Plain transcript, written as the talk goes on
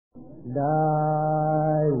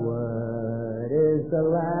Thy word is a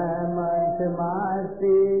lamp unto my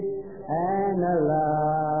feet and a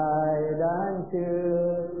light unto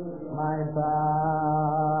my path.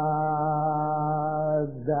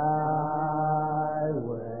 Thy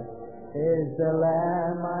word is a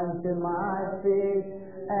lamp unto my feet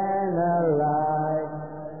and a light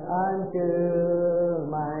unto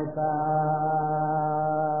my path.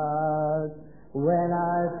 When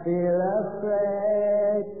I feel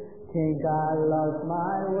afraid, think I lost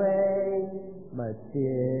my way, but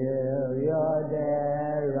still you're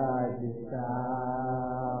there right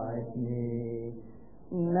beside me.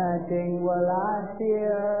 Nothing will I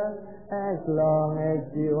fear as long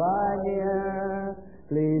as you are near.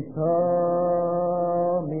 Please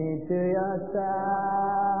hold me to your side.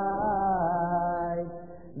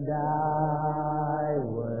 Thy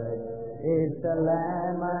word is a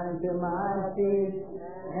lamp unto my feet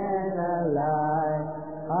and a light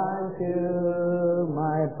unto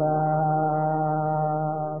my path.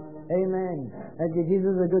 Amen. Let's give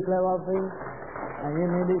Jesus a good clap offering. And you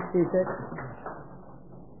may be seated.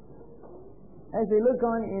 As we look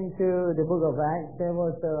on into the book of Acts, there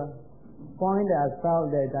was a point that I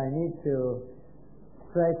felt that I need to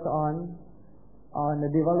stress on the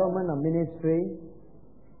development of ministry.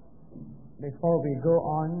 Before we go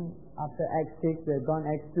on, after Acts 6, we've gone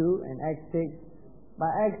Acts 2 and Acts 6. By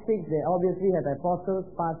Acts 6, they obviously had apostles,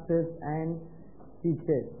 pastors, and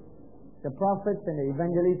teachers. The prophets and the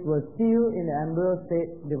evangelists were still in the embryo state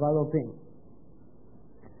developing.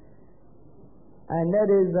 And there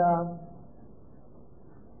is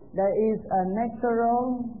a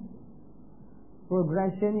natural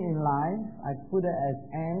progression in life. I put it as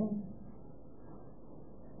N,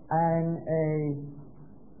 and a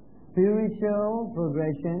spiritual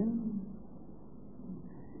progression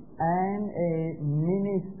and a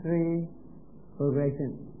ministry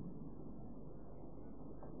progression.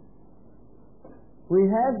 We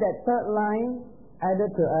have that third line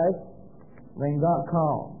added to us when God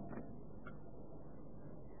called.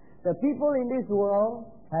 The people in this world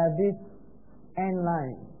have this N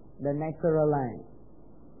line, the natural line.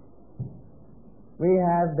 We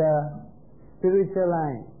have the spiritual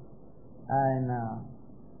line, and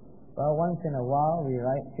once in a while we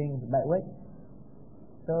write things backwards.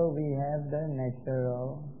 So we have the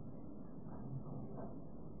natural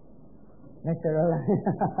line.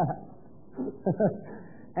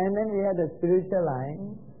 And then we have the spiritual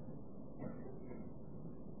line.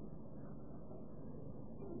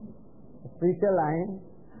 The spiritual line,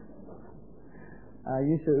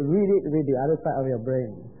 you should read it with the other side of your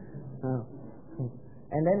brain.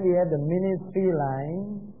 And then we have the ministry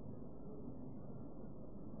line.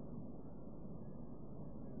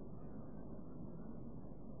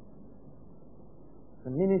 The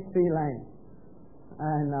ministry line.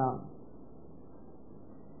 And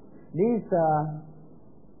these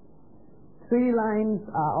three lines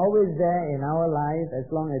are always there in our life as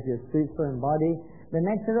long as you're spiritual and body. The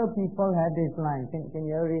natural people have this line. Can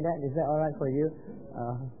you read that? Is that alright for you?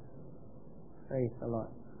 Praise the Lord.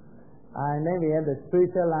 And then we have the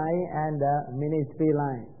spiritual line and the ministry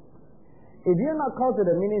line. If you're not called to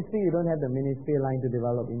the ministry, you don't have the ministry line to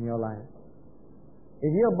develop in your life. If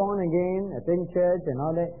you're born again, attend church and all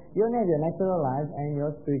that, you don't have your natural life and your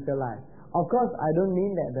spiritual life. Of course, I don't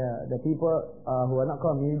mean that the people who are not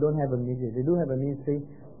called ministry don't have a ministry. They do have a ministry,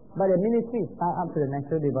 but the ministry is tied up to the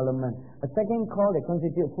natural development. A second call that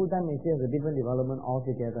constitutes full-time ministry has a different development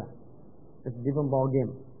altogether. It's a different ball game.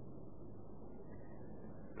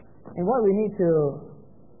 And what we need to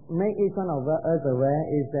make each one of us aware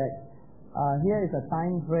is that here is a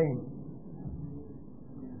time frame.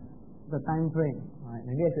 The time frame. Right,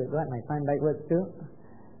 maybe I should write my time backwards too.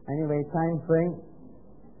 Anyway, time frame.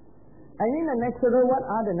 And in the natural, what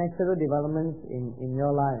are the natural developments in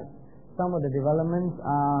your life? Some of the developments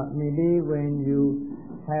are maybe when you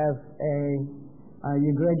have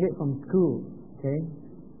you graduate from school, okay,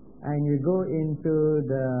 and you go into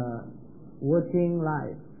the working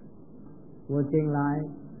life.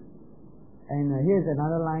 And here's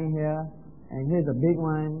another line here, and here's a big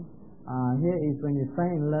one. Here is when you fell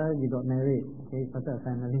in love, you got married, okay, started a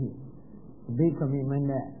family. Big commitment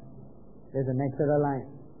there. There's a natural line.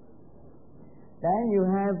 Then you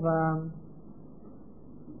have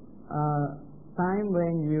time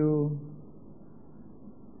when you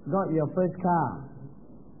got your first car.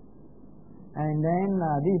 And then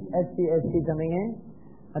this SPST coming in.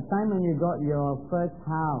 A time when you got your first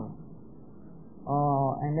house.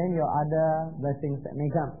 And then your other blessings that may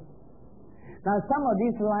come. Now some of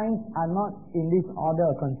these lines are not in this order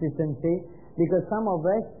of consistency, because some of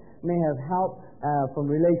us may have help from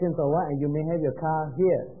relations or what, and you may have your car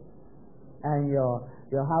here. and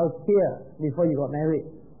your house here before you got married.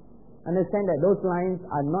 Understand that those lines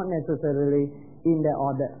are not necessarily in that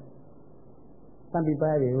order. Some people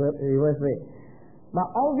have reverse way. But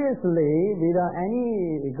obviously, without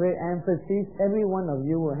any great emphasis, every one of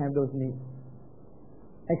you will have those needs.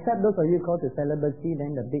 Except those of you called to celibacy,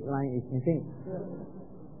 then the big line is missing.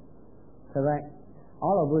 Correct?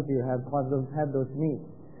 All of us, you have those needs.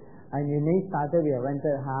 And you may start with a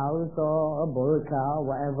rented house or a borrowed car or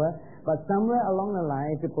whatever, but somewhere along the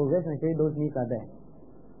line, if you progress and say those needs are there.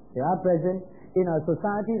 They are present in a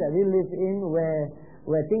society that we live in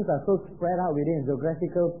where things are so spread out within a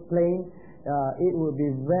geographical plane. It would be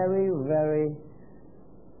very, very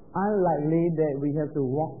unlikely that we have to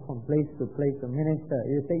walk from place to place to minister.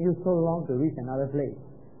 It will take you so long to reach another place.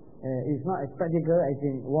 It's not as practical as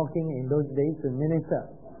in walking in those days to minister.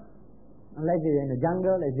 Unless you're in the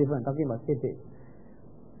jungle, it's different. Talking about cities.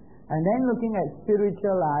 And then looking at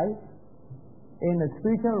spiritual life, in the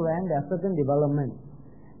spiritual realm, there are certain developments.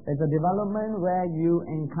 There's a development where you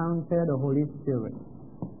encounter the Holy Spirit.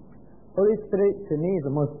 Holy Spirit to me is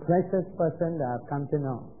the most precious person that I've come to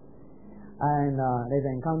know. And there's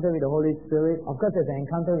an encounter with the Holy Spirit. Of course, there's an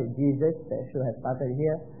encounter with Jesus that should have started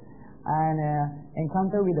here. And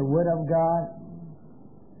encounter with the Word of God.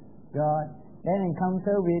 Then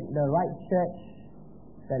encounter with the right church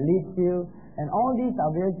that leads you. And all these are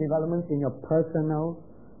various developments in your personal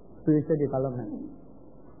spiritual development.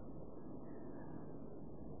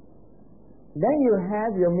 Then you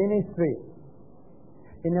have your ministry.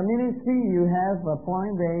 In the ministry, you have a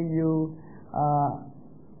point where you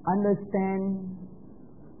understand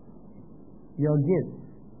your gift.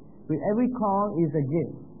 With every call is a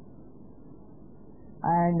gift.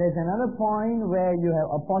 And there's another point where you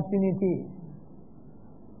have opportunity.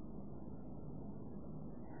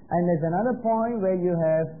 And there's another point where you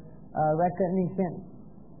have recognition.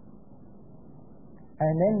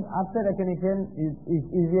 And then after recognition is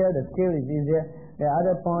easier, the skill is easier. There are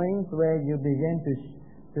other points where you begin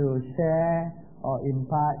to share or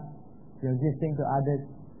impart your gifting to others,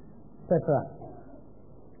 etc.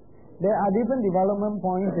 There are different development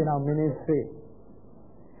points in our ministry.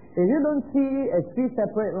 If you don't see as three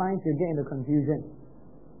separate lines, you get into confusion.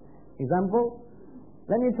 Example,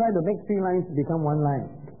 let me try to make three lines become one line.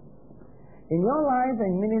 In your life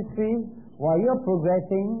and ministry, while you're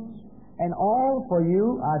progressing, and all for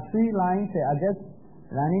you are three lines that are just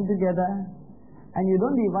running together, and you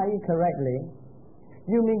don't divide it correctly,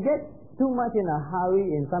 you may get too much in a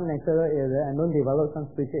hurry in some natural area and don't develop some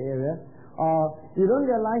spiritual area, or you don't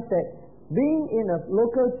realize that being in a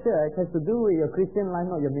local church has to do with your Christian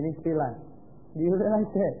life, not your ministry life. Do you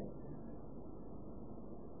realize that?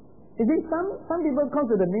 You see, some people come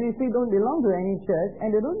to the ministry, don't belong to any church,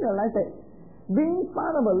 and they don't realize that being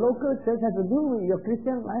part of a local church has to do with your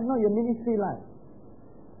Christian life, not your ministry life.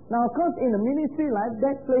 Now, of course, in the ministry life,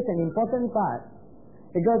 that plays an important part,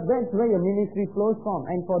 because that's where your ministry flows from.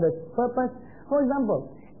 And for the purpose, for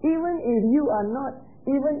example, even if you are not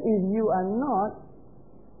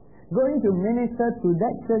going to minister to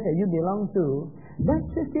that church that you belong to, that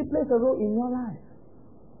church still plays a role in your life.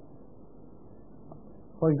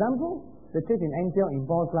 For example, the church in Antioch in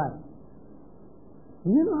Paul's life. Do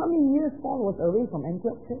you know how many years Paul was away from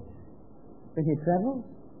Antioch church when he traveled?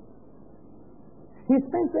 He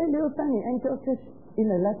spent very little time in Antioch church in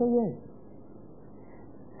the latter years.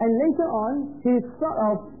 And later on, his sort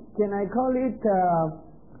of, can I call it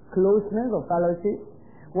closeness or fellowship,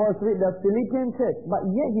 was with the Philippian church, but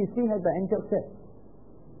yet he still had the Antioch church.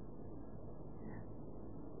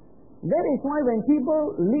 That is why when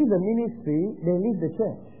people leave the ministry, they leave the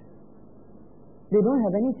church. They don't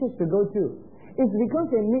have any church to go to. It's because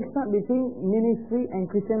they mix up between ministry and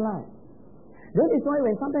Christian life. That is why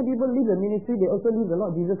when sometimes people leave the ministry, they also leave the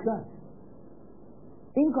Lord Jesus Christ.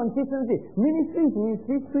 Inconsistency. Ministry is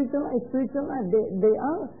ministry, spiritual life is spiritual life. They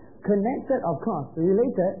are connected, of course,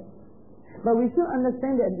 related. But we should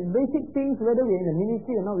understand that the basic things, whether we're in the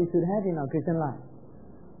ministry or not, we should have in our Christian life.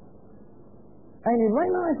 And if right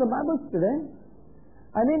now as a Bible student,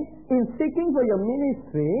 in seeking for your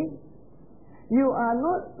ministry, you are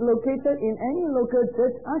not located in any local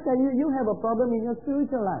church, I tell you, you have a problem in your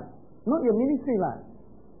spiritual life, not your ministry life.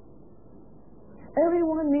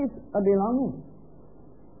 Everyone needs a belonging.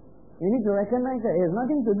 You need to recognize that it has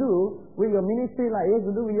nothing to do with your ministry life, it has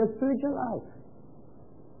to do with your spiritual life.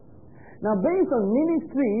 Now, based on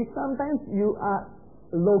ministry, sometimes you are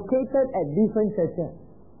located at different churches.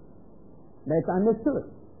 That's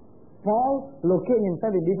understood. Paul located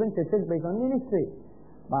himself in different churches based on ministry.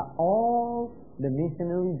 But all the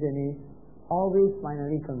missionary journeys always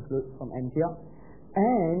finally conclude from Antioch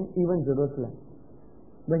and even Jerusalem.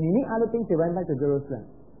 When you need other things, you went back to Jerusalem.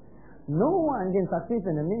 No one can succeed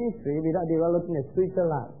in the ministry without developing a spiritual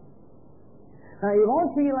life. Now, if all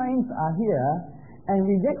three lines are here, and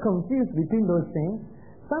we get confused between those things,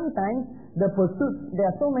 sometimes the pursuit, there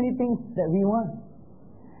are so many things that we want.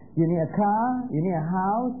 You need a car, you need a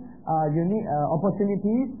house, you need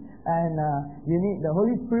opportunities, and you need the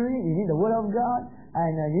Holy Spirit, you need the Word of God,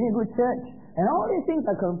 and you need a good church, and all these things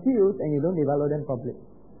are confused, and you don't develop them properly.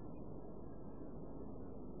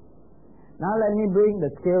 Now let me bring the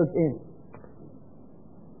scales in.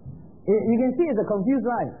 You can see it's a confused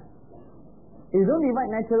life. You don't divide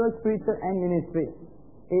natural, spiritual, and ministry.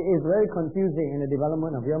 It is very confusing in the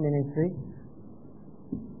development of your ministry.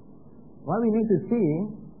 What we need to see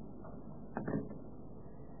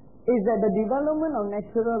is that the development of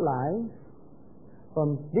natural life,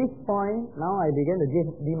 from this point, now I begin the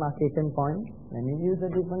demarcation point. Let me use a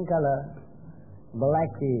different color.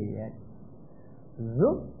 Blacky.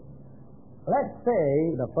 Zoom. Let's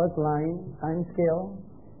say the first line, time scale,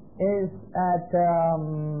 is at,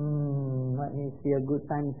 let me see a good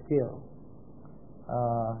time scale.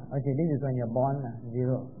 Okay, this is when you're born,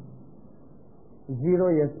 0. 0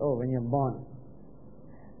 years old when you're born.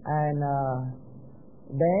 And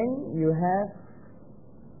then you have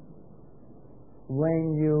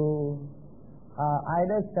when you are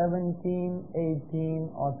either 17, 18,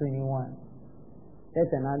 or 21.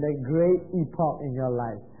 That's another great epoch in your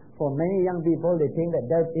life. For many young people, they think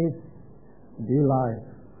that is the life.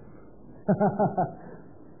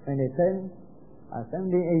 When they turn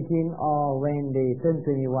 17, 18, or when they turn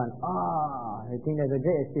 21, they think that's a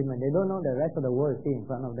great achievement. They don't know the rest of the world is in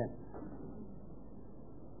front of them.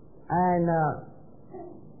 And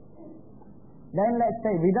then let's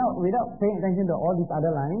say, without paying attention to all these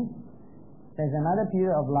other lines, there's another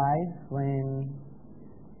period of life when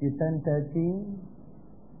you turn 30,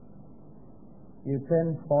 you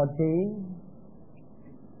turn 40,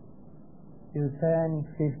 you turn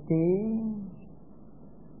 50,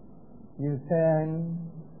 you turn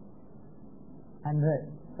 100.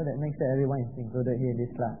 So that makes sure everyone is included here in this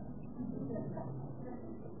class.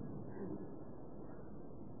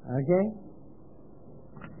 Okay?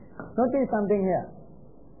 Notice something here.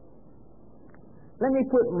 Let me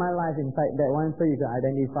put my life inside that one so you can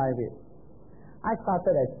identify it. I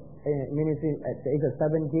started as ministry at the age of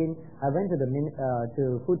 17. I went to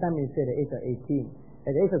to full-time ministry at the age of 18.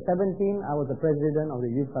 At the age of 17, I was the president of the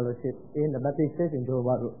youth fellowship in the Baptist Church in Johor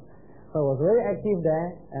Bahru. So I was very active there,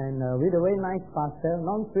 and with a very nice pastor,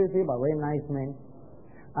 non-spiritual but very nice man.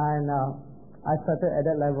 And I started at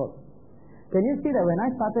that level. Can you see that when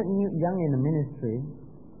I started young in the ministry,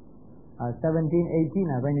 17,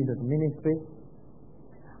 18, I went into the ministry.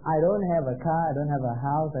 I don't have a car, I don't have a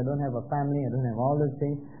house, I don't have a family, I don't have all those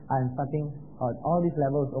things. I'm starting at all these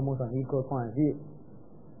levels almost on equal point of view.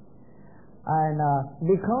 And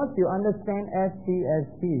because you understand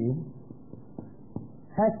SCSP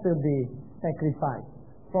has to be sacrificed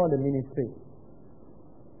for the ministry.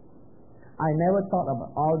 I never thought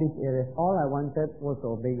about all these areas. All I wanted was to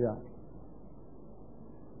obey God.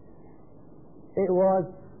 It was,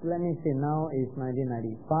 let me see, now it's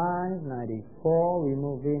 1995, 94, we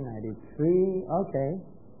moved in 93, okay.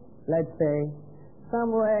 Let's say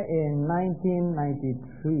somewhere in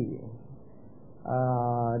 1993,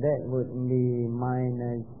 that would be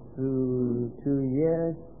minus 2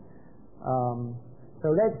 years. So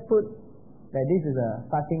let's put that this is a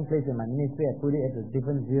starting place in my ministry. I put it as a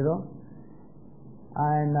different 0.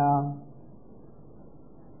 And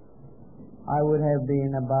I would have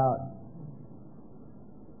been about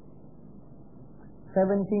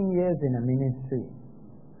 17 years in a ministry.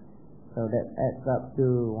 So that adds up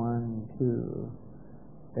to 1, 2,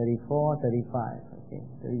 34, 35. Okay,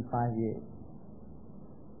 35 years.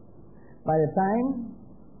 By the time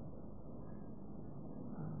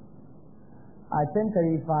I turned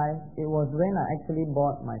 35, it was when I actually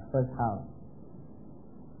bought my first house.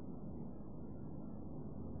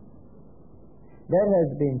 That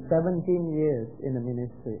has been 17 years in the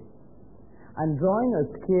ministry. I'm drawing a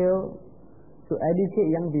scale to educate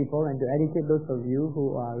young people and to educate those of you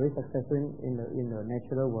who are very successful in the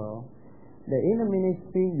natural world, that in the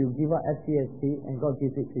ministry you give up SCSP and God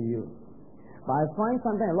gives it to you. But I find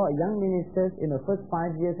sometimes a lot of young ministers in the first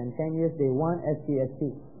 5 years and 10 years, they want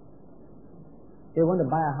SCSP. They want to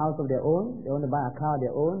buy a house of their own, they want to buy a car of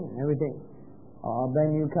their own and everything, or a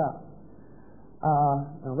brand new car.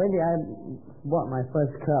 When did I bought my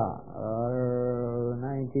first car?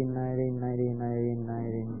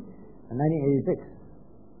 1986.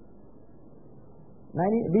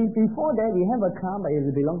 Before that, we have a car, but it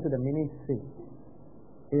belongs to the ministry.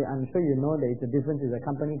 I'm sure you know there is a difference. It's a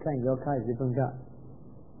company car and your car is a different car.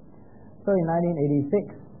 So in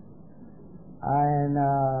 1986, and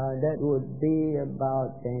that would be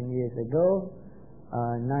about 10 years ago,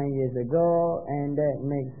 9 years ago, and that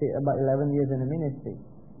makes it about 11 years in the ministry.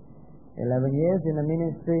 11 years in the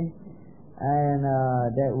ministry, and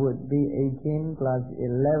that would be 18 plus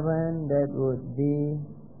 11, that would be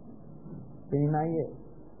 29 years.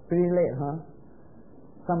 Pretty late, huh?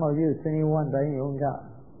 Some of you 21 driving your own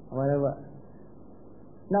car, whatever.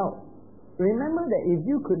 Now, remember that if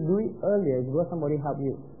you could do it earlier, it's because somebody helped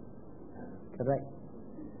you. Correct?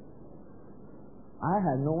 I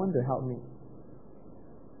had no one to help me.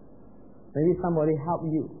 Maybe somebody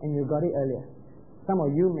helped you and you got it earlier. Some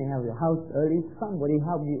of you may have your house early, somebody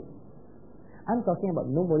helped you. I'm talking about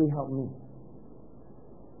nobody helped me.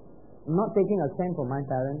 I'm not taking a stand for my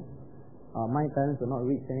parents. My parents were not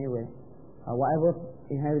rich anyway. Whatever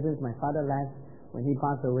inheritance my father left when he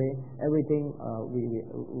passed away, everything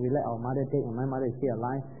we let our mother take, and my mother is still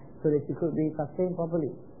alive, so that she could be sustained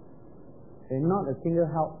properly. And not a single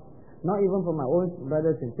help, not even from my own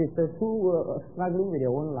brothers and sisters who were struggling with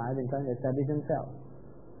their own life and trying to establish themselves.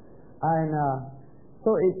 And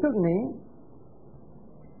so it took me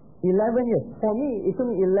 11 years. For me, it took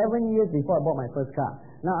me 11 years before I bought my first car.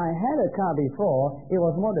 Now, I had a car before. It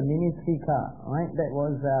was more the ministry car, right? That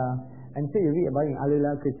was, I'm sure you read about it in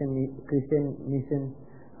Alula Christian Mission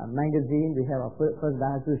magazine. We have our first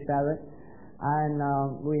Daihatsu Chariot. And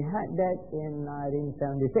we had that in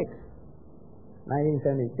 1976.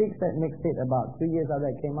 1976, that makes it about 3 years after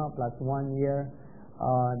that came out, plus 1 year.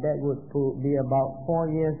 That would be about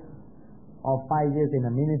 4 years or 5 years in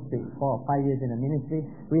the ministry. 4 or 5 years in the ministry.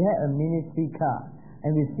 We had a ministry car.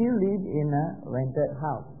 And we still live in a rented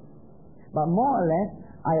house. But more or less,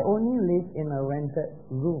 I only lived in a rented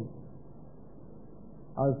room.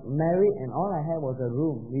 I was married and all I had was a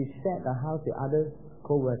room. We shared the house with other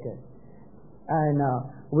co-workers. And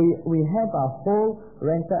we had a whole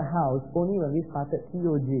rented house only when we started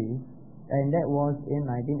TOG, and that was in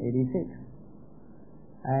 1986.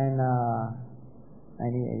 And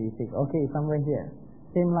 1986, okay, somewhere here.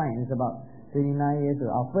 Same line, it's about 39 years ago.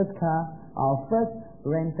 Our first car, our first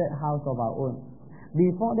rented house of our own.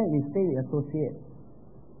 Before that, we stayed with associates.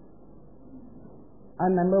 I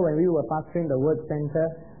remember when we were pastoring the Word Center,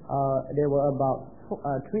 there were about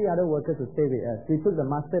 3 other workers who stayed with us. We took the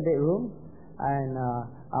master bedroom, and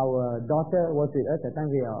our daughter was with us. At the time,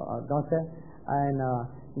 we had our daughter. And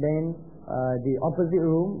then the opposite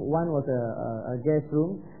room, one was a guest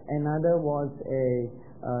room, another was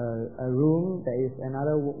a room that is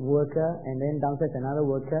another worker, and then downstairs another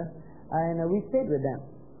worker. And we stayed with them.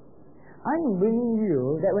 I'm bringing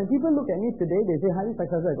you that when people look at me today, they say highly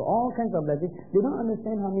successful, I got all kinds of blessings. They don't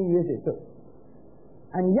understand how many years it took.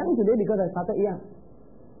 I'm young today because I started young.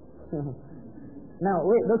 Now,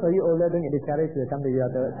 wait, those of you older don't get discouraged to come to you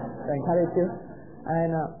afterwards. I encourage you.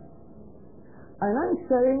 And I'm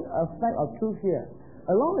sharing a fact of truth here.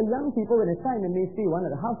 A lot of young people, when they start in the ministry,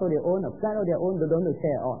 wanted a house of their own, a flat of their own, they don't want to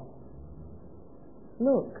share at all.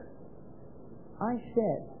 Look, I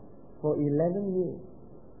shared for 11 years.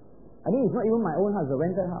 I mean, it's not even my own house, a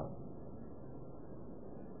rented house.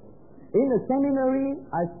 In the seminary,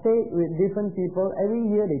 I stayed with different people. Every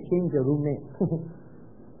year they change your roommate.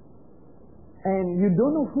 And you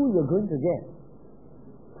don't know who you're going to get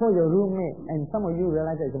for your roommate. And some of you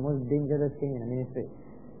realize that it's the most dangerous thing in the ministry.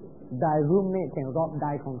 Thy roommate can rob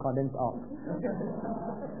thy concordance off.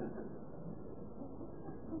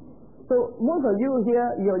 So most of you here,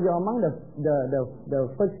 you're among the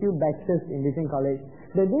first few batches in Vision College.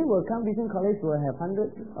 The day will come, Vision College will have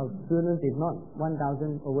hundreds of students, if not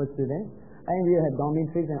 1,000 over students, and we will have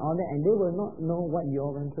dormitories and all that, and they will not know what you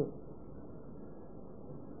all went through.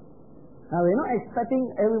 Now, we're not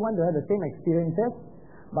expecting everyone to have the same experiences,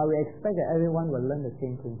 but we expect that everyone will learn the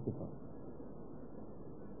same principle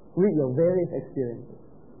with your various experiences.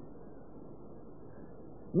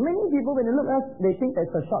 Many people, when they look at us, they think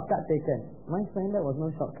that's a shortcut taken. My friend, that was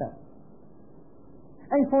no shortcut.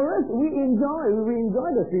 And for us, we enjoy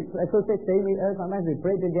the associates staying with us. Sometimes we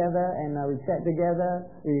pray together and we chat together.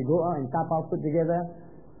 We go out and tap our food together.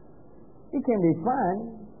 It can be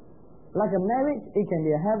fun. Like a marriage, it can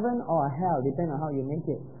be a heaven or a hell, depending on how you make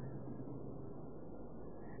it.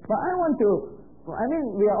 But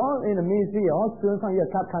we are all in the ministry, you're all students, some of you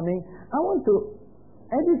are coming. I want to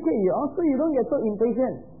educate you also, you don't get so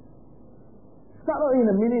impatient. Start out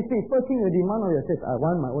in the ministry, first thing you demand of yourself, I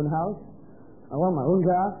want my own house, I want my own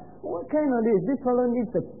car. What kind of this? This fellow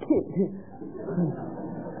needs a kid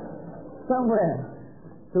somewhere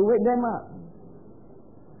to wake them up.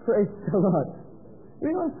 Praise the Lord. We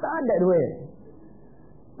don't start that way.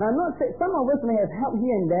 Now, I'm not saying, some of us may have help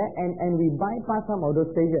here and there, and we bypass some of those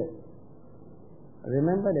stages.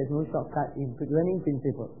 Remember, there's no shortcut in learning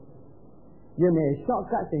principles. You may have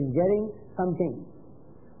shortcuts in getting something,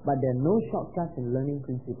 but there are no shortcuts in learning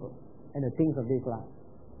principles and the things of this life.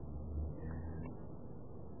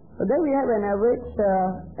 So then we have an average.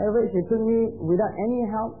 It took me, without any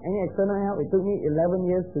help, any external help, it took me 11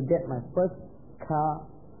 years to get my first car,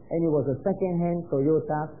 and it was a second-hand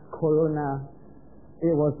Toyota Corona.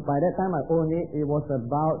 It was, by that time I owned it, it was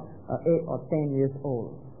about 8 or 10 years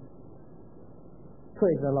old.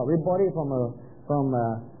 Praise the Lord. We bought it from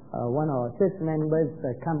one of our church members'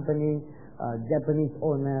 company, Japanese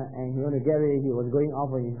owner, and he wanted to get it. He was going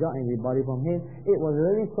off on his job, and we bought it from him. It was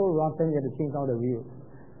really so rotten, we had to change all the wheels.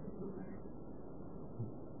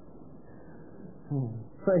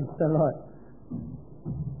 Praise the Lord.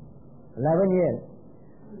 11 years.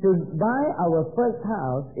 To buy our first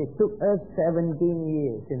house, it took us 17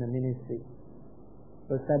 years in the ministry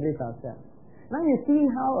to establish ourselves. Now you see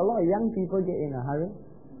how a lot of young people get in a hurry?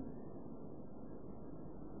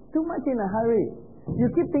 Too much in a hurry. You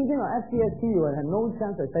keep thinking of FCST, you will have no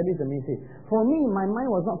chance to establish a ministry. For me, my mind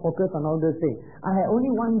was not focused on all those things. I had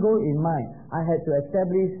only one goal in mind. I had to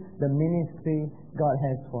establish the ministry God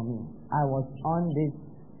has for me. I was on this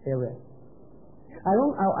area.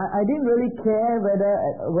 I didn't really care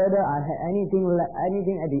whether I had anything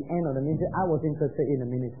at the end of the ministry. I was interested in the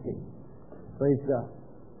ministry. Praise God.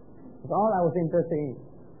 That's all I was interested in.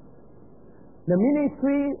 The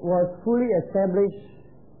ministry was fully established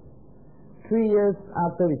 3 years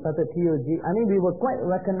after we started TOG. I mean, we were quite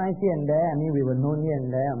recognized here and there. I mean, we were known here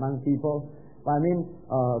and there among people. But I mean,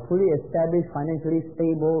 fully established, financially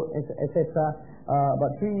stable, etc.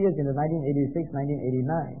 About 3 years into 1986,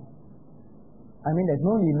 1989. I mean, there's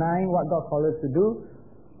no denying what God called us to do.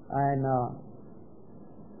 And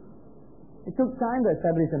it took time to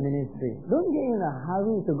establish a ministry. Don't get in a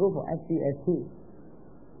hurry to go for FCST.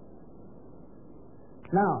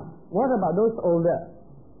 Now, what about those older?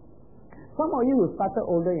 Some of you who started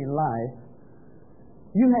older in life,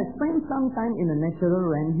 you have spent some time in the natural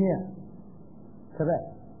realm here.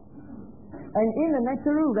 Correct? And in the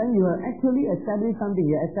natural realm, you have actually established something.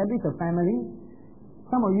 You established a family.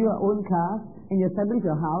 Some of you own cars, and you establish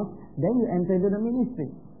your house. Then you enter into the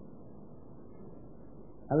ministry.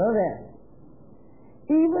 Hello there.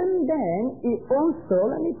 Even then, it also,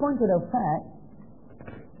 let me point to the fact,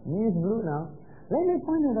 me is blue now. Let me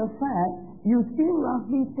point to the fact, you still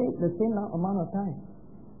roughly take the same amount of time.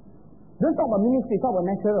 Don't talk about ministry, talk about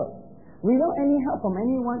natural. Without any help from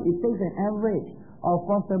anyone, it takes an average of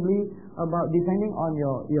possibly about, depending on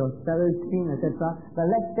your salary scheme, etc.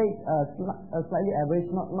 But let's take a slightly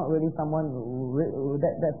average, not really someone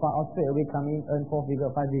that far off straight away come in, earn 4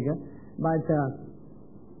 figure, 5 figure. But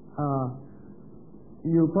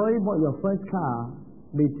you probably bought your first car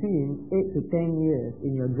between 8 to 10 years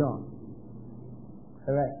in your job.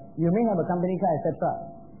 Correct? You may have a company car, etc.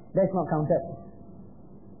 That's not counted.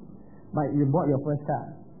 But you bought your first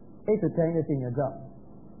car 8 to 10 years in your job.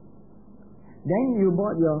 Then you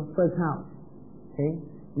bought your first house. Okay?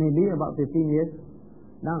 Maybe about 15 years.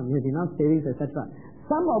 Now you have enough savings, etc.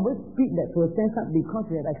 Some of us speed that process up because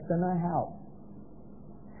we have external help.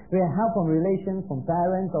 We have help from relations, from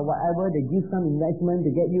parents or whatever. They give some investment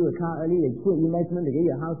to get you a car early. They put investment to get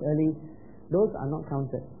you a house early. Those are not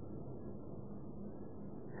counted.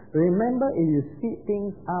 Remember, if you speed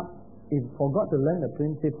things up, if you forgot to learn the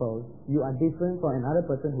principles, you are different from another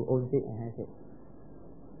person who owns it and has it.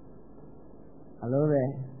 Hello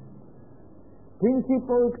there.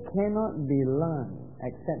 Principles cannot be learned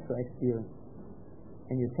except through experience.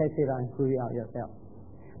 And you test it out and prove it out yourself.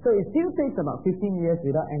 So it still takes about 15 years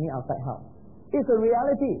without any outside help. It's a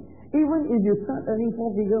reality. Even if you start earning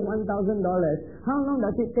 4 figure, $1,000, how long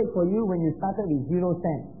does it take for you when you started with 0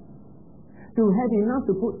 cents to have enough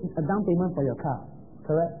to put a down payment for your car?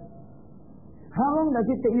 Correct? How long does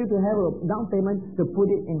it take you to have a down payment to put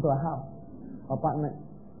it into a house, apartment?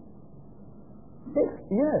 6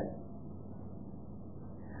 years.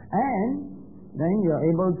 And then you're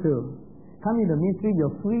able to come in the ministry,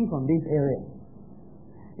 you're free from this area.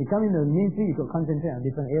 You come in the ministry, you could concentrate on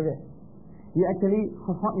different areas. You actually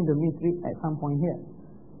hop into ministry at some point here.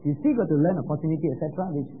 You still got to learn opportunity, etc.,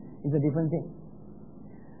 which is a different thing.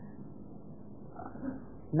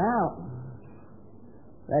 Now,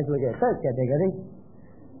 let's look at third category.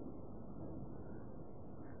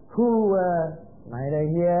 Who were neither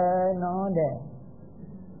here nor there.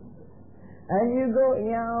 And you go,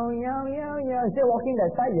 instead of walking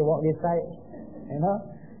that side, you walk this side. You know?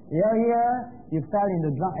 You're here, you fell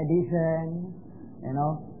into drug addiction, you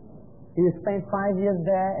know. You spend 5 years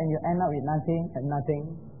there and you end up with nothing and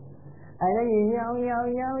nothing. And then you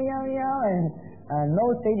and no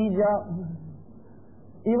steady job.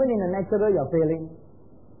 Even in the natural, you're failing.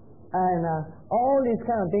 And all these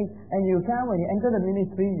kind of things. And you come, when you enter the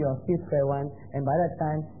ministry, you're still square one. And by that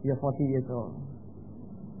time, you're 40 years old.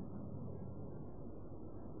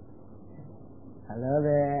 Hello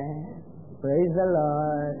there. Praise the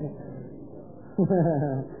Lord.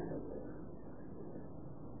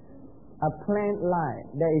 A planned life.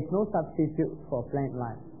 There is no substitute for planned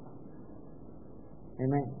life.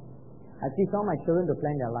 Amen. I teach all my children to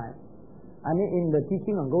plan their life. I mean, in the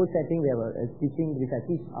teaching on goal setting, we have a teaching which I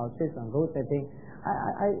teach our church on goal setting.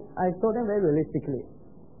 I told them very realistically.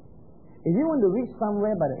 If you want to reach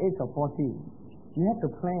somewhere by the age of 40, you have to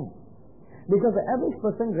plan. Because the average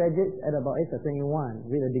person graduates at about age of 21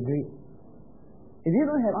 with a degree. If you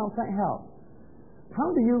don't have outside help, how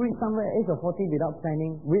do you reach somewhere at age of 40 without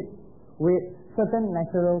planning with certain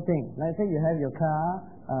natural things? Let's say you have your car,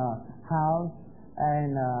 house,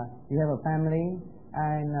 and you have a family,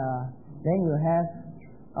 and then you have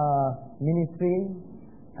ministry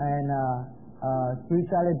and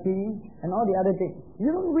spirituality and all the other things.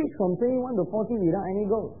 You don't reach from 21 to 40 without any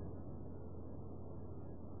goals.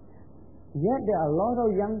 Yet there are a lot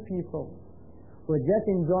of young people who are just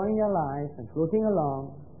enjoying their lives and floating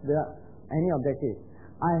along without any objectives.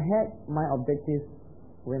 I had my objectives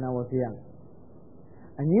when I was young.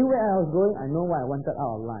 I knew where I was going. I know what I wanted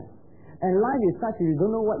out of life. And life is such, if you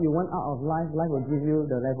don't know what you want out of life, life will give you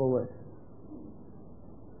the level worse.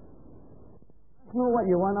 Know what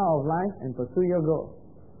you want out of life and pursue your goal.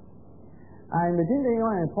 And between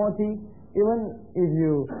 21 and 40, even if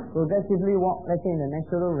you progressively walk, let's say in the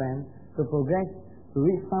natural realm, to progress, to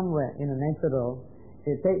reach somewhere in the natural,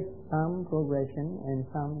 it takes some progression and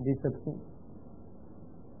some discipline.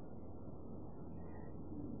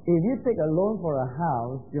 If you take a loan for a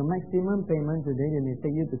house, your maximum payment today may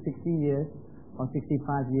take you to 60 years or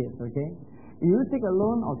 65 years, okay? If you take a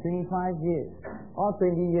loan of 25 years or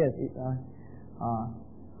 20 years,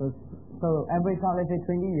 so average out, let's say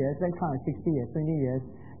 20 years, let's count 60 years, 20 years,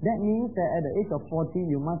 that means that at the age of 40,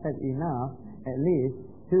 you must have enough, at least,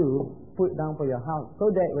 to put down for your house, so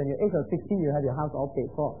that when you're age of 60, you have your house all paid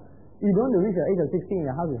for. You don't reach your age of 60 and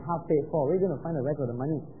your house is half paid for. Where are you going to find the rest of the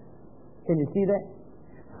money? Can you see that?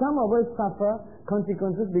 Some of us suffer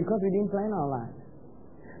consequences because we didn't plan our lives.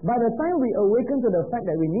 By the time we awaken to the fact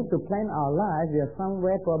that we need to plan our lives, we are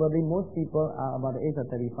somewhere, probably most people are about the age of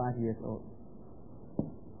 35 years old.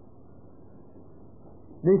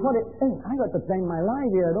 Before they, I got to plan my life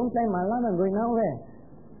here. I don't plan my life, I'm going nowhere.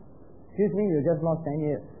 Excuse me, you just lost 10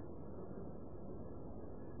 years.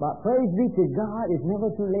 But praise be to God, it's never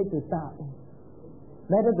too late to start.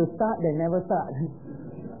 Better to start than never start.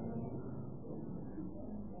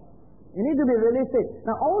 You need to be realistic.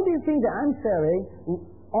 Now, all these things that I'm sharing,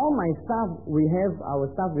 all my staff, we have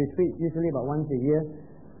our staff retreat usually about once a year.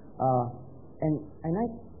 And I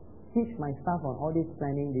teach my staff on all these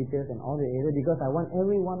planning details and all the areas because I want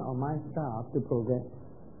every one of my staff to progress.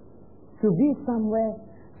 To be somewhere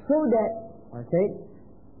so that, okay,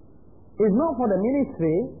 if not for the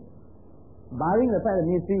ministry, barring the fact of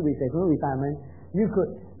the ministry which there's no retirement, you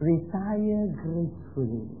could retire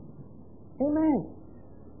gracefully. Amen.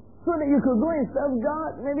 So that you could go and serve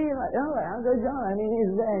God. Maybe like Uncle John, I mean,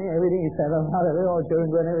 he's there and everything is settled. Hallelujah. All children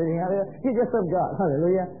go and everything. Hallelujah. You just serve God.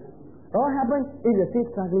 Hallelujah. What happens if you're still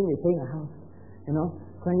struggling with paying a house? You know,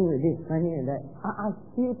 struggling with this, struggling with that. I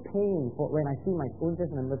feel pain for when I see my own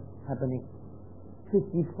church members happening.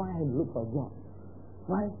 55 look for a job.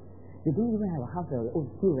 Why? You don't even have a house of your own,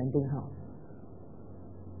 still renting house.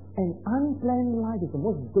 And unplanned life is the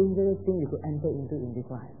most dangerous thing you could enter into in this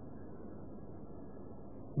life.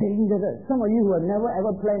 Dangerous. Some of you who have never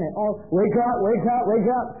ever planned at all, wake up, wake up, wake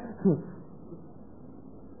up.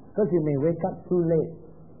 Because you may wake up too late.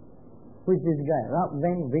 Who is this guy? Ralph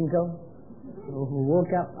Van Winkle, who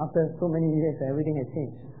woke up after so many years and everything has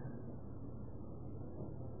changed.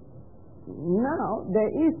 Now,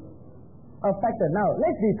 there is a factor. Now,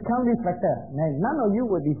 let's discount this factor. Now, none of you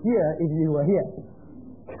would be here if you were here.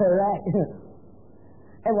 Correct.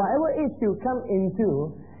 And whatever age you come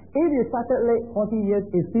into, if you started late 40 years,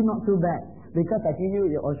 it's still not too bad. Because I give you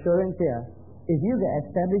your assurance here, if you get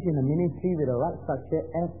established in the ministry with the right structure,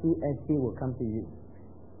 SCSC will come to you.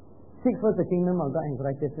 Seek first the kingdom of God and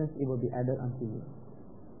righteousness, it will be added unto you.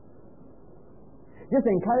 Just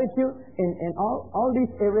encourage you in all these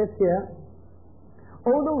areas here.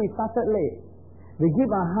 Although we started late, we give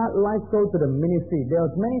our heart, life, soul to the ministry. There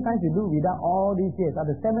was many times we do without all these years.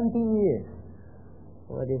 After 17 years.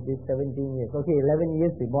 What is this 17 years? Okay, 11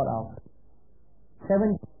 years we bought our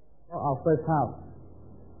 7 our first house.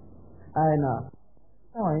 And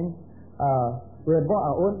we bought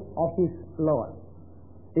our own office lot.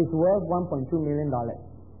 is worth $1.2 million.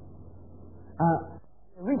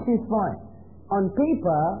 Reach this point. On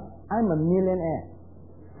paper, I'm a millionaire.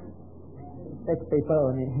 That's paper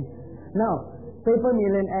only. Now, paper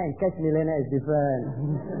millionaire and cash millionaire is different.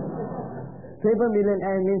 Paper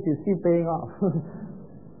millionaire means you're still paying off.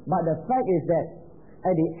 But the fact is that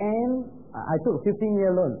at the end, I took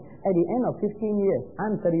 15-year loan. At the end of 15 years,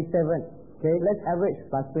 I'm 37. Okay, let's average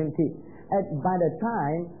plus 20. By the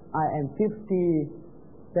time I am 57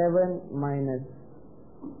 minus,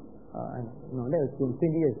 no, that was 20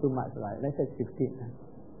 years too much, right? Let's say 15.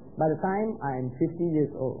 By the time I am 50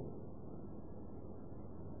 years old,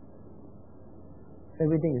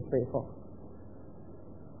 everything is paid for.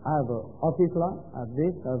 I have an office lot, I have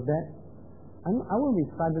this, I have that. I won't be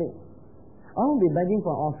struggling. I won't be begging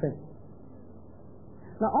for an orphan.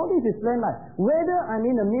 Now all this is planned by whether I'm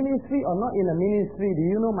in a ministry or not in a ministry. Do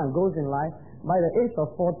you know my goals in life? By the age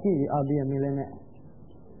of 40, I'll be a millionaire.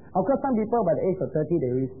 Of course, some people by the age of 30,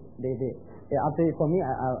 after for me,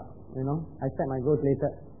 I set my goals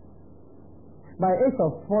later. By the age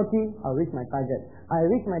of 40, I'll reach my target. I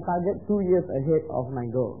reach my target 2 years ahead of my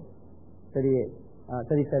goal, 37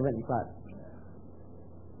 plus.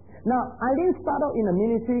 Now, I didn't start out in a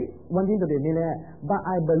ministry wanting to be a millionaire, but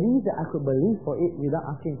I believe that I could believe for it without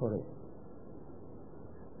asking for it.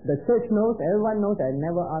 The church knows, everyone knows that I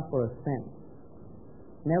never asked for a cent.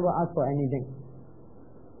 Never asked for anything.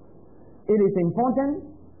 It is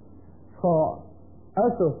important for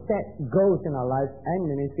us to set goals in our lives and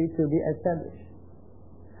ministry to be established.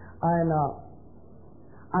 And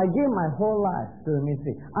I gave my whole life to the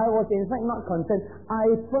ministry. I was in fact not concerned.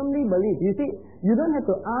 I firmly believe. You see, you don't have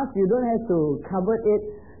to ask, you don't have to cover it.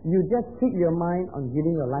 You just keep your mind on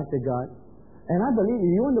giving your life to God. And I believe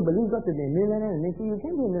if you want to believe God to be a millionaire in ministry, you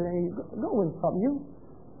can be a millionaire. God won't stop you.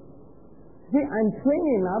 See, I'm trained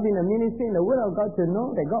enough in the ministry, in the Word of God, to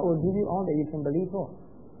know that God will give you all that you can believe for.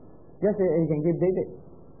 Just as He can give David.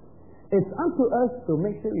 It's up to us to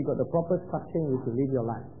make sure you got the proper structure in which to live your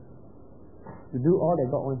life. To do all that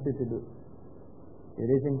God wants you to do. It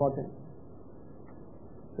is important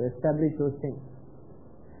to establish those things.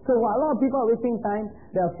 So while a lot of people are wasting time,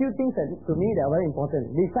 there are a few things that to me that are very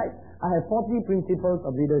important. Besides, I have 40 principles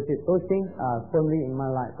of leadership. Those things are firmly in my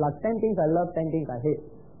life. Plus 10 things I love, 10 things I hate.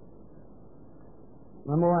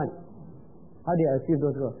 Number 1, how do I achieve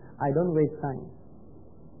those goals? I don't waste time.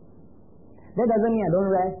 That doesn't mean I don't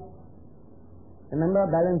rest. Remember,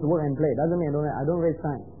 balance work and play. Doesn't mean I don't waste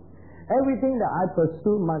time. Everything that I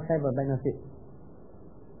pursue must have a benefit.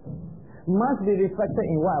 Must be reflected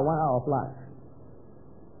in what I want out of life.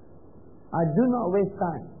 I do not waste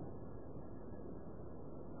time.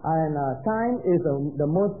 And time is the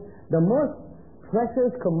most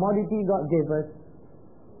precious commodity God gave us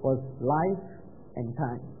was life and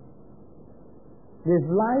time. With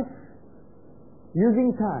life,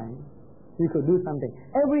 using time, you could do something.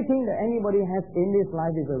 Everything that anybody has in this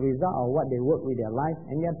life is a result of what they work with their life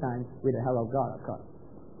and their time with the help of God, of course.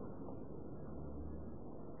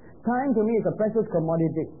 Time to me is a precious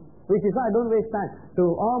commodity, which is why I don't waste time.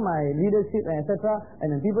 To all my leadership and etc. And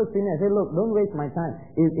then people see me and say, look, don't waste my time.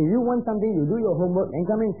 If you want something, you do your homework and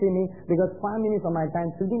come and see me, because 5 minutes of my time,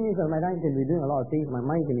 15 minutes of my time can be doing a lot of things. My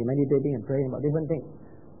mind can be meditating and praying about different things.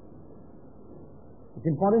 It's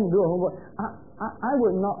important to do a homework. I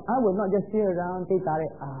would not just sit around, take tarik,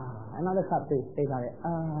 another cup please, take tarik,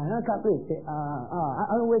 another cup please,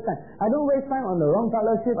 I don't waste time. I don't waste time on the wrong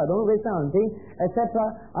fellowship, I don't waste time on things, etc.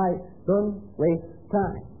 I don't waste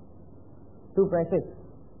time. Too precious.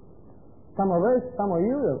 Some of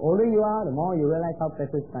you, the older you are, the more you realize how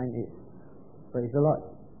precious time is. Praise the Lord.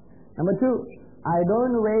 Number 2, I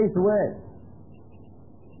don't waste words.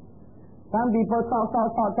 Some people talk,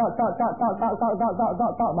 but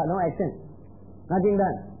no action. Nothing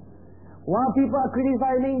done. While people are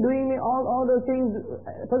criticizing, doing all those things,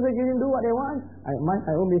 persecution, do what they want, I mind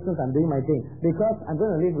my own business, I'm doing my thing. Because I'm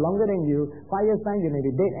going to live longer than you. 5 years time, you may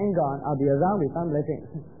be dead and gone. I'll be around with some blessings.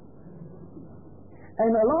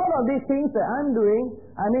 And a lot of these things that I'm doing,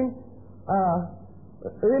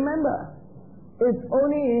 remember, it's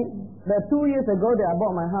only the 2 years ago that I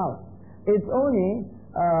bought my house. It's only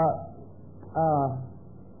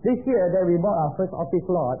this year that we bought our first office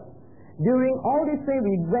lot. During all this thing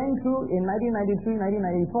we went through in 1993,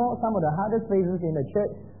 1994, some of the hardest phases in the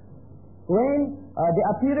church, when there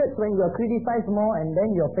are periods when you are criticized more and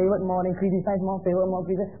then you're favored more, then criticized more, favored more,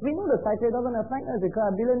 criticized. We know the cycle doesn't affect us because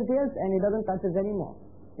a billion tears and it doesn't touch us anymore.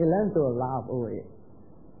 We learn to laugh over it.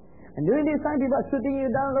 And during this time, people are shooting you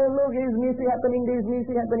down, oh look, this ministry happening, this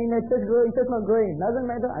ministry happening, the church growing, church not growing. Doesn't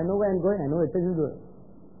matter, I know where I'm going, I know the church is good.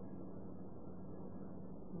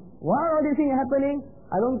 While all these things are happening,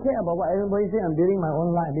 I don't care about what everybody says. I'm building my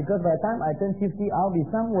own life, because by the time I turn 50, I'll be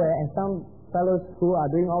somewhere, and some fellows who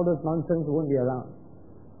are doing all those nonsense won't be around.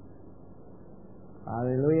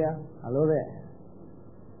 Hallelujah. Hello there.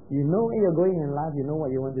 You know where you're going in life. You know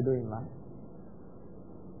what you want to do in life.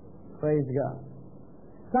 Praise God.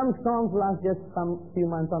 Some storms last just some few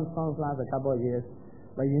months. Some storms last a couple of years.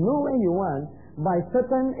 But you know where you want. By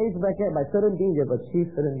certain age bracket, by certain things, you've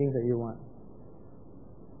achieved certain things that you want.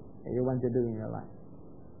 That you want to do in your life.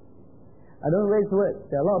 I don't raise words.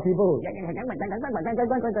 There are a lot of people who and it's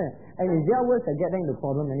their words that get them into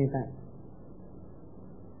problem many times.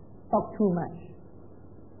 Talk too much.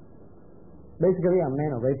 Basically, I'm a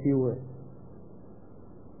man of very few words.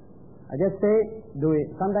 I just say it, do it.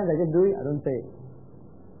 Sometimes I just do it, I don't say it.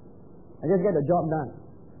 I just get the job done.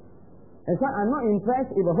 That's why I'm not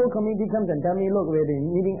impressed if a whole community comes and tell me, look, we've been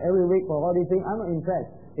meeting every week for all these things. I'm not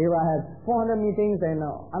impressed. If I have 400 meetings, then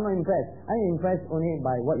I'm not impressed. I'm impressed only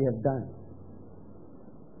by what you have done.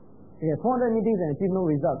 If you have 400 meetings and achieve no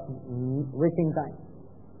results, wasting time.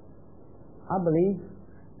 I believe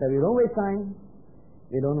that we don't waste time,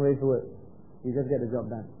 we don't waste words. We just get the job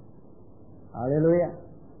done. Hallelujah.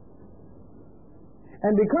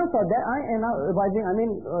 And because of that, I end up advising,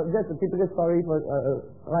 just a typical story for,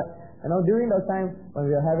 during those times when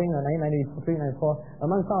we were having 1993, 1994,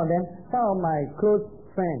 among some of them, some of my close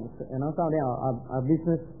friends, some of them are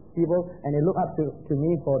business people, and they look up to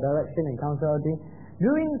me for direction and counselling.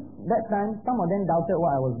 During that time, some of them doubted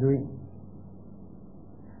what I was doing.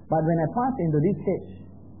 But when I passed into this stage,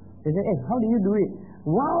 they said, hey, how do you do it?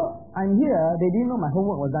 While I'm here, they didn't know my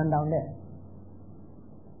homework was done down there.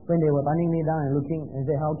 When they were running me down and looking and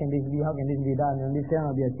say, how can this be done, and this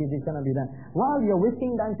cannot be achieved, this cannot be done. While you're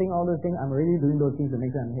wasting time saying all those things, I'm really doing those things to make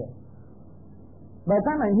sure I'm here. By the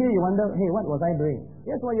time I'm here, you wonder, hey, what was I doing?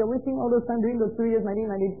 Yes, while you're wasting all those time doing those 2 years,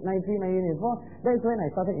 1993, 1994, that's when I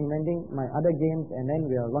started inventing my other games, and then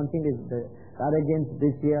we are launching the other games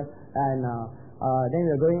this year, and then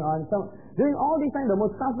we're going on. So, during all this time, the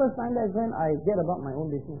most toughest time, that's when I get about my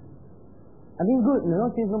own business. I mean, good,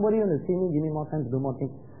 since nobody wants to see me, give me more time to do more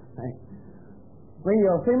things. Right? When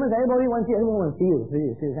you're famous, everybody wants you, everyone wants to see you,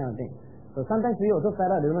 this kind of thing. So sometimes you're so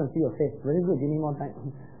fed up, they don't want to see your face. Very good, give me more time.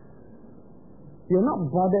 You're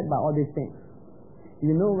not bothered by all these things.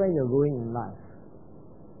 You know where you're going in life.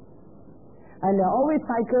 And there are always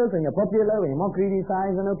cycles when you're popular, when you're more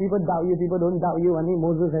criticized, people doubt you, people don't doubt you.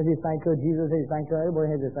 Moses has his cycle, Jesus has his cycle,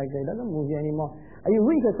 everybody has his cycle. It doesn't move you anymore. And you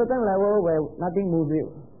reach a certain level where nothing moves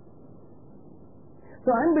you.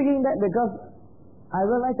 So I'm bringing that because I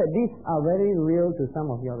realize that these are very real to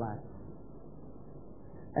some of your lives.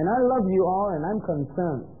 And I love you all, and I'm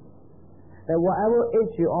concerned that whatever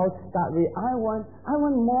age you all start with, I want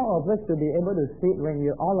more of us to be able to sit when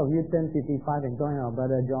all of you turn 55 and join our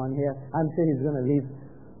brother John here. I'm sure he's going to live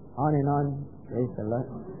on and on. Praise the Lord.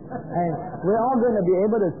 And we're all going to be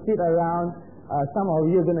able to sit around. Some of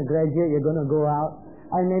you are going to graduate, you're going to go out.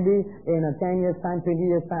 And maybe in 10 years' time, 20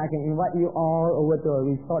 years' time, I can invite you all over to a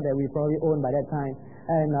resort that we probably own by that time.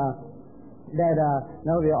 And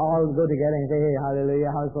now we all go together and say, hey,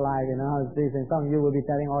 hallelujah, how's life, how's this? And some of you will be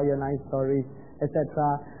telling all your nice stories, etc.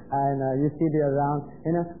 And you see it around.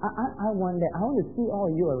 I want that. I want to see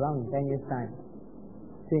all of you around in 10 years' time,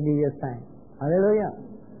 20 years' time. Hallelujah.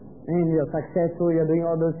 And you're successful, you're doing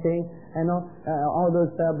all those things, all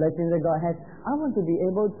those blessings that God has. I want to be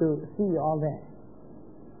able to see all that.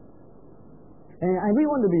 And I really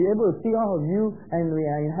want to be able to see all of you, and we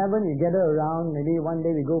are in heaven, we gather around, maybe one day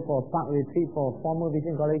we go for a park retreat for former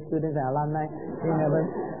Vision College students and alumni in heaven.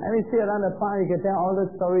 And we sit around the park, we can tell all the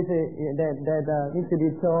stories that need to be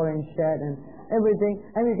told and shared and everything,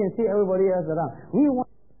 and we can see everybody else around. We want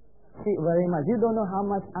to succeed very much. You don't know how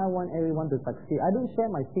much I want everyone to succeed. I don't share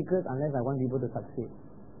my secrets unless I want people to succeed.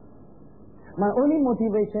 My only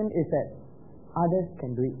motivation is that others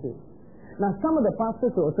can do it too. Now, some of the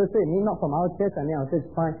pastors who associate with me, not from our church, our church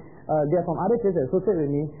fine, they're from other churches that associate with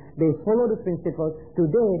me, they follow the principles.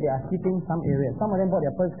 Today, they are hitting some areas. Some of them bought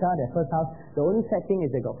their first car, their first house. The only sad thing is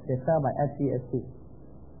they fell by FCSC.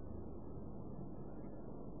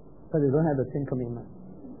 Because they don't have the same commitment.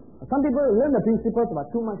 Some people learn the principles but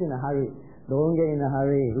too much in a hurry. Don't get in a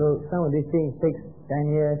hurry. Look, some of these things take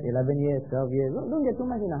 10 years, 11 years, 12 years. Don't get too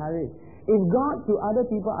much in a hurry. If God, through other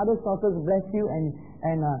people, other sources, bless you and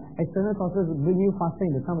external sources bring you faster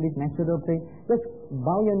into some of these natural things, just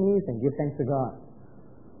bow your knees and give thanks to God.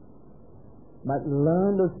 But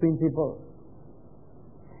learn those principles.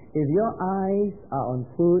 If your eyes are on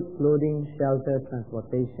food, clothing, shelter,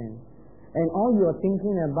 transportation, and all you are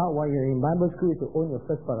thinking about while you're in Bible school is to own your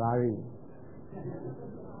first Ferrari,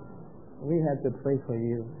 we have to pray for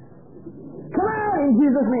you. Come on, in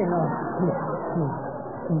Jesus' name. No.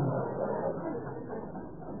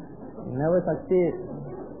 Never succeed.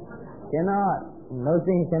 Cannot. Those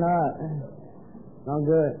things cannot. Not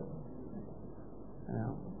good.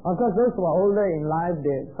 Of course, those who are older in life,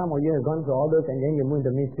 some of you have gone through all those and then you move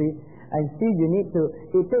into ministry. And still you need to,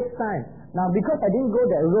 it takes time. Now, because I didn't go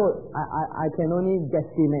that road, I can only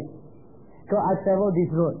guesstimate. Because I traveled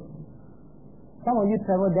this road. Some of you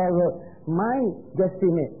traveled that road. My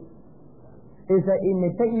guesstimate is that it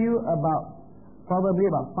may take you probably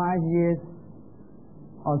about 5 years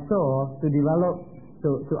or so to develop,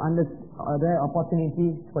 to understand the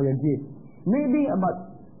opportunities for your gift. Maybe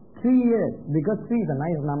about 3 years, because 3 is a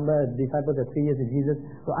nice number, disciples are 3 years with Jesus,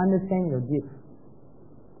 to understand your gift.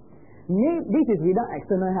 This is without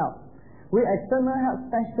external help. With external help,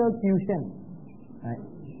 special tuition. Right?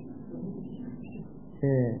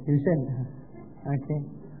 Tuition. Okay.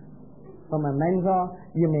 From a mentor,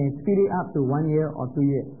 you may speed it up to 1 year or 2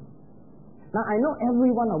 years. Now, I know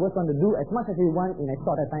every one of us want to do as much as we want in as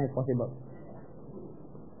short a time as possible.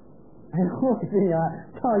 I know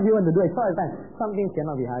some of you want to do as short a time. Some things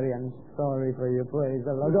cannot be hurried. I'm sorry for you. Praise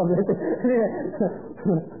the Lord. God bless you.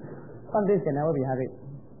 Some things can never be hurried.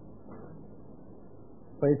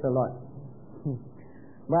 Praise the Lord.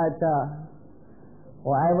 But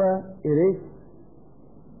whatever it is,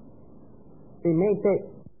 it may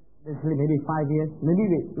take maybe 5 years, maybe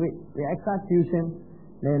with extra tuition,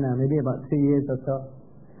 then maybe about 3 years or so.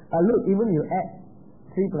 Look, even you add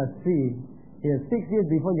 3 plus 3, you're 6 years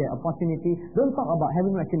before you get opportunity. Don't talk about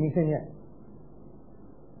having recognition yet.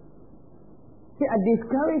 See, I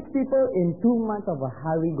discourage people in too much of a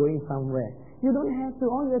hurry going somewhere. You don't have to.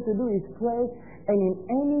 All you have to do is pray, and in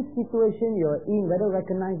any situation you're in, whether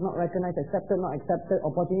recognized, not recognized, accepted, not accepted,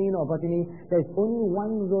 opportunity, no opportunity, there's only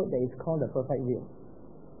one road that is called the perfect will.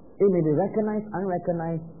 It may be recognized,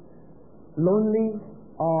 unrecognized, lonely,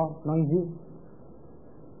 or noisy,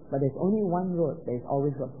 but there's only one road that is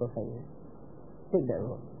always God's perfect will. Take that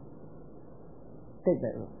road. Take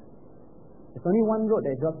that road. There's only one road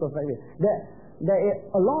that is God's perfect will. There are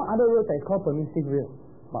a lot of other roads that is called permissive will,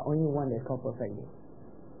 but only one that is called perfect will.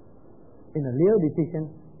 In a real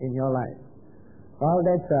decision in your life. Well,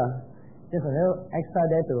 that's just a little extra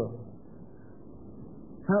there to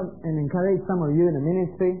help and encourage some of you in the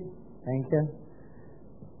ministry. Thank you.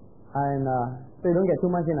 And so you don't get too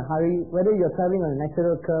much in a hurry, whether you're traveling on a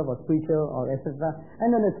natural curve or spiritual or etc. And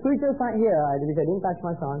on the spiritual side here, which I didn't touch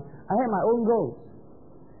much on, I had my own goals.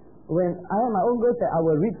 When I had my own goals that I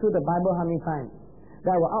will read through the Bible how many times,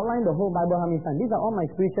 that I will outline the whole Bible how many times. These are all my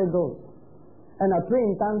spiritual goals. And I pray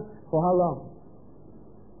in tongues for how long?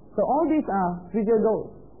 So all these are spiritual goals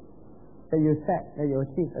that you set, that you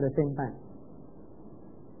achieve at the same time.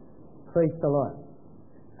 Praise the Lord.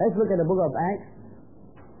 Let's look at the book of Acts.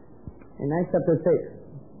 In Acts chapter 6.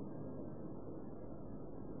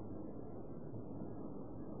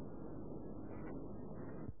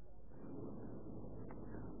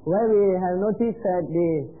 Where we have noticed that the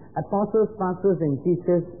apostles, pastors, and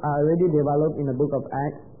teachers are already developed in the book of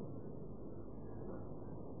Acts.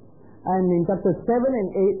 And in chapter 7 and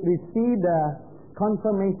 8, we see the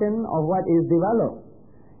confirmation of what is developed.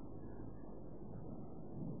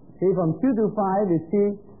 See, from 2 to 5, we see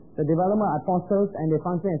the development of apostles and they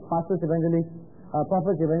function as pastors, evangelists,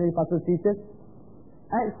 prophets, evangelists, pastors, teachers.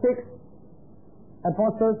 Acts 6,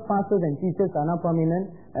 apostles, pastors, and teachers are now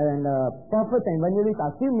prominent, and prophets and evangelists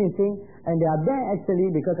are still missing, and they are there actually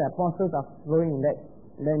because the apostles are flowing in that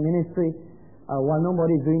ministry while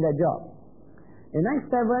nobody is doing that job. In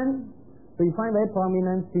Acts 7, we find very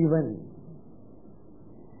prominent Stephen.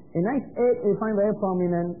 In Acts 8, we find very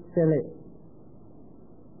prominent Philip.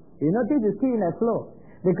 You notice the key in that flow,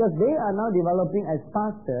 because they are now developing as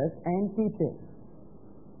pastors and teachers.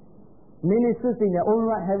 Ministers in their own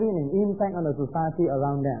right having an impact on the society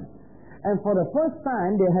around them. And for the first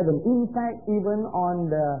time, they have an impact even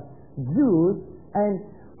on the Jews, and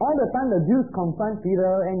all the time the Jews confront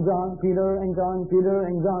Peter and John, Peter and John, Peter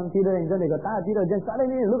and John, Peter and John. They go, Peter, just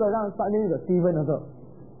suddenly look around, suddenly got Stephen also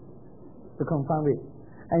to confront with.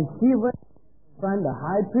 And Stephen confront the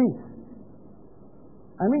high priest.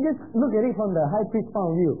 I mean, just look at it from the high priest's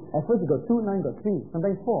point of view. At first you got 2, now you got 3,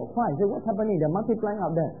 sometimes 4, 5. So what's happening? They're multiplying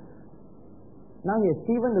up there. Now he has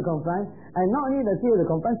Stephen to confront, and not only does he have to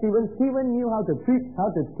confront Stephen, Stephen knew how to preach, how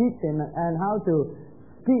to teach, and how to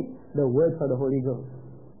speak the words of the Holy Ghost.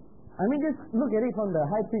 I mean, just look at it from the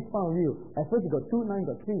high priest's point of view. At first you got 2, now you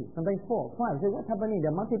got 3, sometimes 4, 5. So what's happening?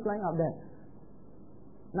 They're multiplying up there.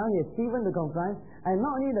 Now he has Stephen to confront, and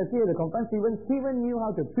not only does he have to confront Stephen, Stephen knew how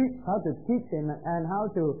to preach, how to teach, and how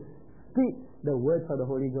to speak the words of the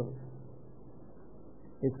Holy Ghost.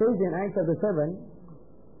 It says in Acts chapter 7,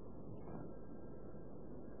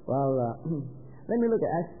 let me look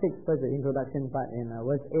at Acts 6 first, the introduction part in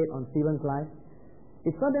verse 8 on Stephen's life.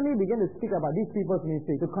 It suddenly began to speak about these people's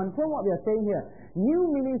ministry. To confirm what we are saying here, new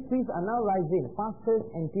ministries are now rising, pastors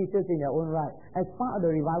and teachers in their own right, as part of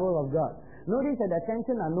the revival of God. Notice that the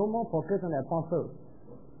attention are no more focused on the apostles.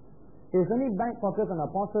 It's only back focused on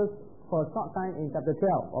apostles for a short time in chapter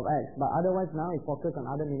 12 of Acts, but otherwise now it's focused on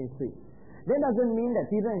other ministries. That doesn't mean that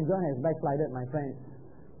Peter and John has backslided, my friends.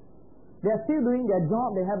 They are still doing their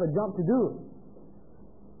job. They have a job to do.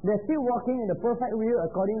 They're still walking in the perfect will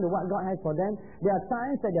according to what God has for them. There are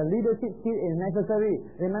times that their leadership skill is necessary.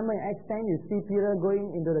 Remember in Acts 10, you see Peter going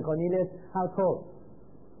into the Cornelius household.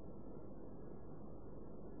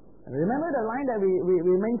 Remember the line that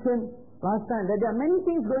we mentioned last time, that there are many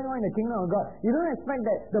things going on in the kingdom of God. You don't expect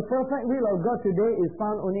that the perfect will of God today is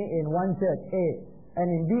found only in one church, A. And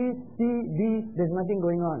in B, C, D, there's nothing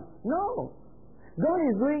going on. No. God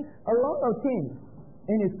is doing a lot of things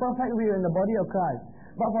in His perfect will in the body of Christ.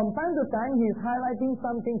 But from time to time, He is highlighting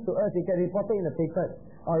some things to us. He can report it in the papers,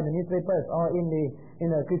 or in the newspapers, or in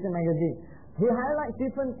the Christian magazine. He highlights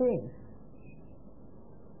different things.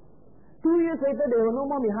 2 years later, there will no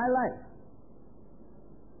more be highlights.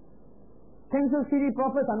 Kansas City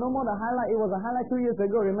prophets are no more the highlight. It was a highlight 2 years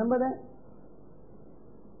ago. Remember that?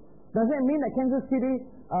 Does it mean that Kansas City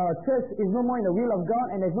church is no more in the will of God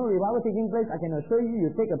and there's no revival taking place? I can assure you, you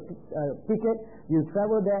take a ticket, you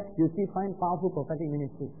travel there, you see find powerful prophetic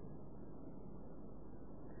ministry.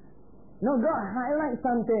 No, God highlights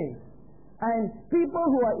something. And people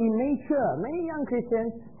who are immature, many young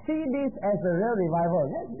Christians, see this as a real revival.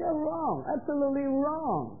 That's just wrong. Absolutely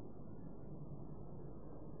wrong.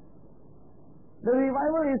 The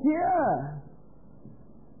revival is here.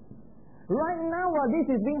 Right now, while this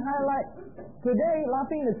is being highlighted, today,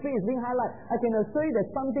 laughing in the street is being highlighted. I can assure you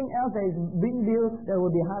there's something else that is being built that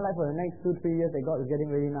will be highlighted for the next 2-3 years that God is getting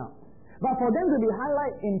ready now. But for them to be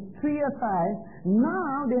highlighted in 3 years' time,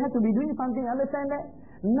 now they have to be doing something. Understand that?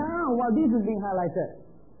 Now, while this is being highlighted.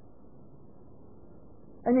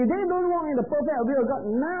 And if they don't walk in the perfect will of God,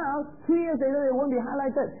 now, 3 years later, they won't be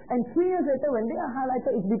highlighted. And 3 years later, when they are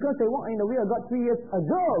highlighted, it's because they walk in the will of God 3 years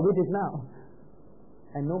ago, which is now.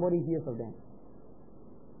 And nobody hears of them.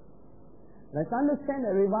 Let's understand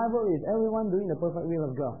that revival is everyone doing the perfect will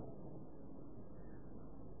of God.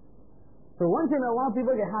 So once in a while,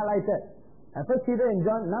 people get highlighted. At first Peter and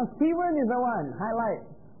John, now Stephen is the one, highlight.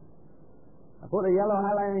 I put a yellow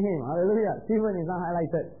highlight on him. Hallelujah. Stephen is now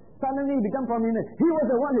highlighted. Suddenly he become prominent. He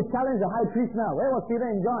was the one who challenged the high priest now. Where was Peter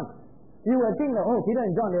and John? You would think that, Peter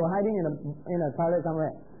and John, they were hiding in a toilet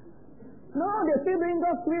somewhere. No, they're still doing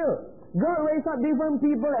God's will. God raised up different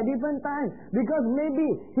people at different times because maybe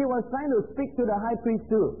He was trying to speak to the high priest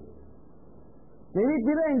too. Maybe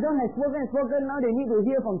Peter and John have spoken, now they need to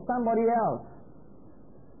hear from somebody else.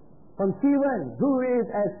 From Stephen, who is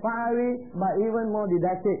as fiery but even more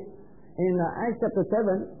didactic. In Acts chapter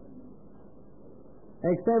 7,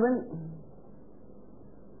 Acts 7,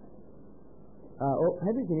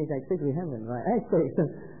 have you finished Acts 6? We haven't, right? Acts 6,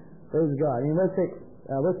 praise God. In verse 8.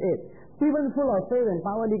 Stephen, full of faith and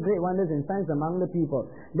power, did great wonders and signs among the people.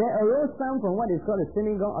 There arose some from what is called the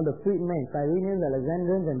synagogue of the freedmen, Cyrenians,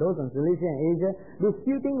 Alexandrians, and those from Cilicia and Asia,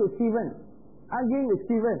 disputing with Stephen, arguing with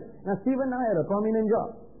Stephen. Now Stephen now had a prominent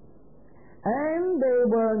job. And they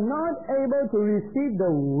were not able to receive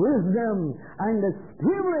the wisdom and the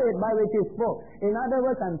spirit by which he spoke. In other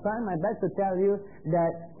words, I'm trying my best to tell you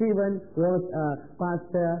that Stephen was a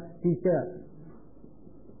pastor, teacher.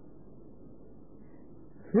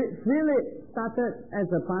 Philip started as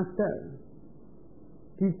a pastor,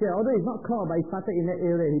 teacher, although he's not called, but he started in that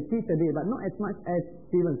area. He teached a bit, but not as much as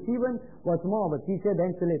Stephen. Stephen was more of a teacher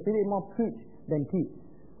than Philip. Philip more preach than teach.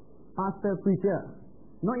 Pastor, preacher,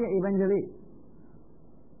 not yet evangelist.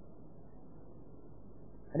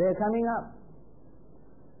 They are coming up.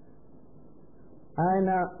 And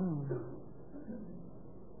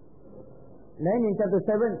then in chapter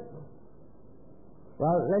 7,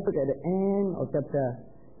 well, let's look at the end of chapter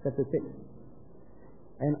 6.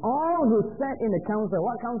 And all who sat in the council,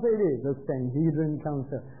 what council it is? The Sanhedrin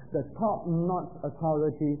council, the top-notch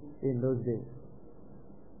authority in those days.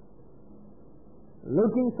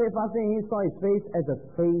 Looking steadfastly, he saw his face as the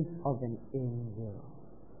face of an angel.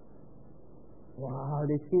 Wow,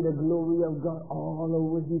 they see the glory of God all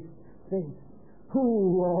over his face.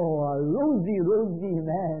 Rosy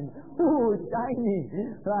man. Shiny.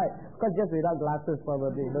 Right. Because just without glasses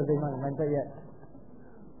probably. Those are not invented yet.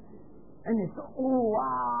 And they saw,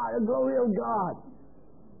 wow, the glory of God.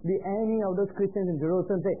 Did any of those Christians in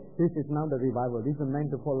Jerusalem say, this is now the revival, this is the man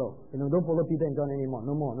to follow? Don't follow Peter and John anymore.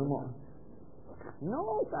 No more. No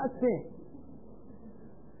such thing.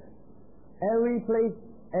 Every place,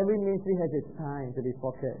 every ministry has its time to be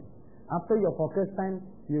focused. After your focus time,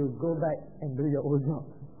 you go back and do your old job.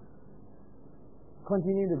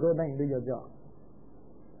 Continue to go back and do your job.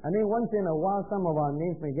 I think once in a while, some of our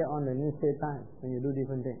names may get on the news times when you do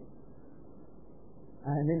different things.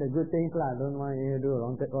 I mean the good things lah. Don't want you to do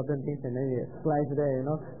rotten things and then you slice there.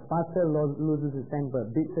 Pastor loses his temper,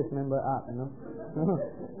 beats his member up. Don't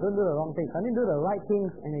do the wrong things. I mean do the right things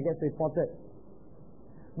and it gets reported.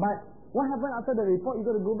 But what happened after the report? You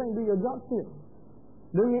got to go back and do your job still.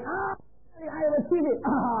 Doing I have achieved it.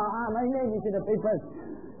 My name is in the papers.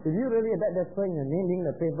 If you really that desperate, you're naming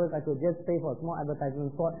the papers, I could just pay for a small advertisement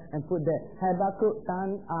spot and put there, Habakkuk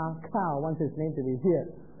Tan Cow wants his name to be here.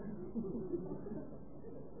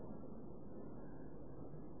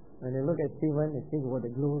 When they look at Stephen, they think,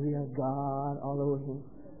 the glory of God all over him.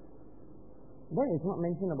 Then it's not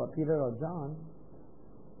mentioned about Peter or John.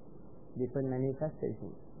 Different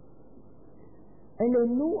manifestations. And there's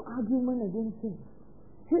no argument against him.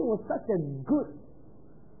 He was such a good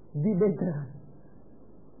debater.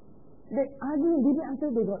 They argue and debate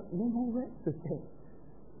until they got no more words to say.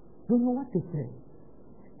 Don't know what to say.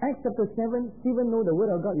 Acts chapter 7, Stephen know the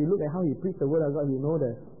word of God. You look at how he preached the word of God. You know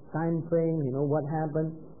the time frame. You know what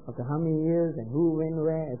happened after how many years and who went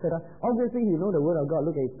where, etc. Obviously, he know the word of God.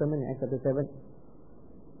 Look at his sermon in Acts chapter 7.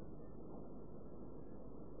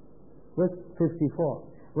 Verse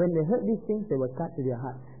 54. When they heard these things, they were cut to their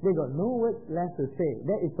heart. They got no words left to say.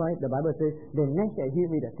 That is why the Bible says, they gnashed at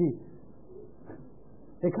him with their teeth.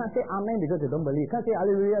 They can't say amen because they don't believe. Can't say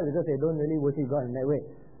hallelujah because they don't really worship God in that way.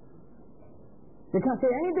 They can't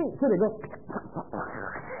say anything, so they go.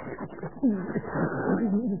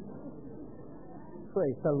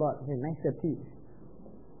 Praise the Lord. They gnash their teeth.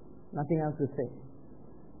 Nothing else to say.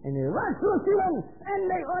 And they run through Stephen and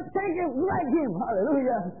they take him, drag him.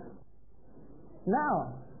 Hallelujah.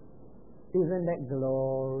 Now, isn't that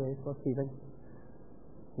glorious for Stephen?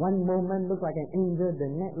 One moment looks like an angel, the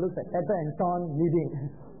next looks like Peter and John leading.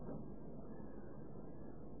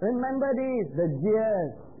 Remember this, the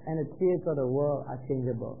jeers and the tears of the world are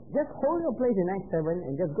changeable. Just hold your place in Acts 7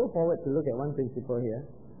 and just go forward to look at one principle here.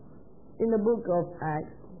 In the book of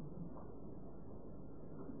Acts,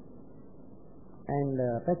 and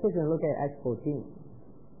Pastor can look at Acts 14.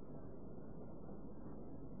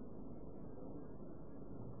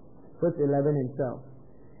 Verse 11 himself.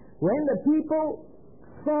 When the people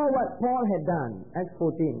saw what Paul had done, Acts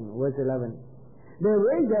 14, verse 11, they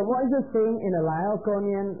raised their voices saying in a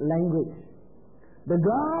Lycaonian language, the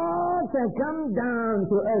gods have come down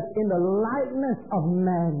to us in the likeness of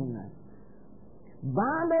men.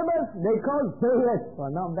 Barnabas, they called Zeus.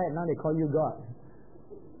 Well, not bad, now they call you God.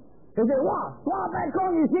 They say, wow, back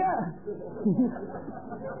home is here.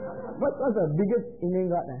 What's the biggest Indian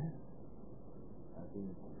god?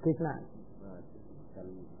 Krishna.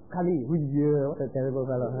 Kali, what a terrible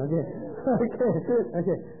fellow. Okay.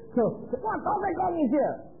 So, what back home is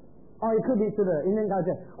here? Or it could be to the Indian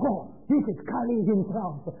culture. This is Kali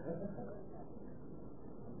himself.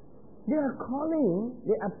 They are calling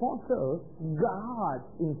the apostles gods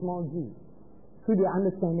in small g, through their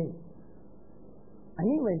understanding. I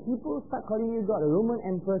mean, when people start calling you God, the Roman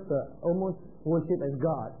emperors were almost worshipped as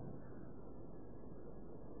God.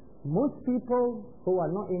 Most people who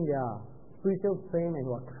are not in their spiritual frame and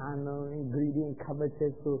who are carnal, greedy and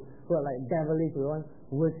covetous, who are like devilish, who want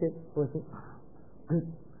worship, good,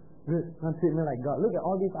 not treatment like God. Look at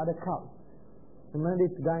all these other cults. Remember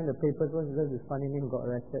this guy in the papers, what's this funny name, got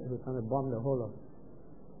arrested, who's trying to bomb the whole of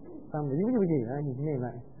some, his name,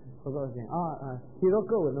 right? Forgot his name.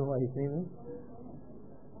 Hiroko would know what his name is.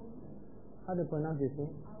 How to pronounce his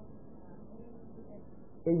name?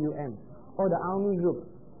 A-U-M. Oh, the army group.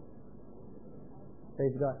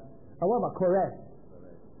 Praise God. What about Koresh?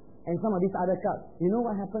 And some of these other cults. You know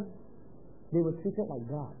what happened? They were treated like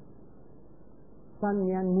God. Sun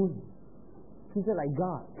Myung Moon. Treated like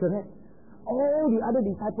God. Correct? All the other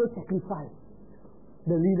disciples sacrificed.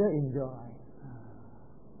 The leader enjoyed.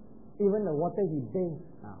 Even the water he drank,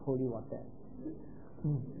 holy water.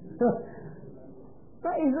 So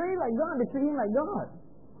it's really like God. They treat him like God.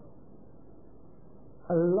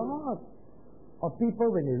 A lot of people,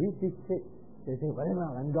 when they reach this stage, they say,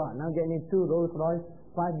 well, I'm God. Now get me 2 Rolls Royce,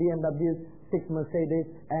 5 BMWs, 6 Mercedes,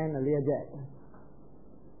 and a Learjet.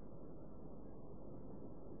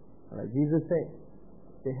 Like Jesus said,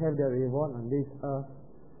 they have their reward on this earth,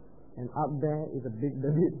 and up there is a big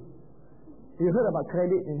debit. You heard about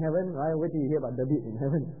credit in heaven, right? Wait till you hear about debit in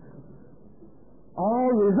heaven.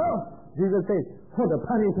 all reserved, Jesus says, for the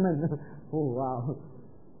punishment. Oh, wow.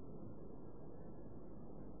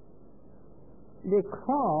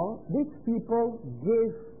 These people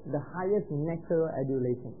gave the highest natural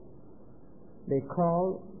adulation. They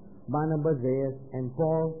call Barnabas Zeus and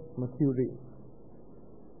Paul Mercury,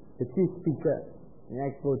 the chief speaker in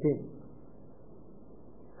Acts 14.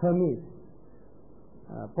 Hermes,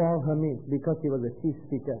 Paul Hermes, because he was the chief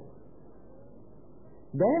speaker.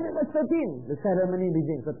 Then in verse 13, the ceremony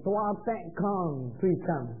begins. The Tuapek Kong priest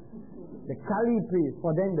comes. The Kali priest,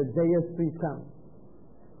 for them the Zeus priest comes.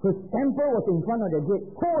 His temple was in front of the gate.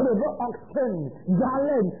 Hold over oxen,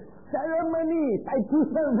 garland, ceremony,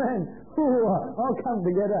 Taipusan men, who all come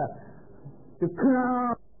together to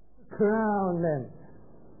crown them.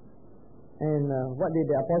 And what did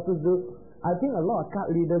the apostles do? I think a lot of cult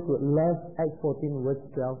leaders would love Acts 14 verse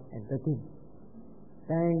 12 and 13.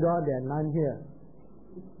 Thank God there are none here.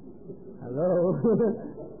 Hello?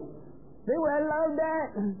 They would love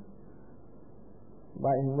that.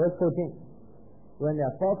 But in verse 14, when the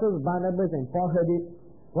apostles Barnabas and Paul heard it,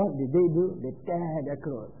 what did they do? They tear their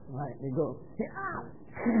clothes. Right? They go,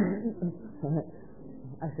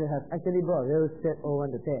 I should have actually brought a real shirt over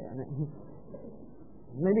to tear.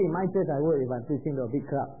 Maybe in my church I would if I'm preaching to a big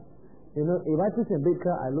crowd. You know, if I preach in a big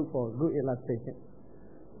crowd, I look for a good illustration.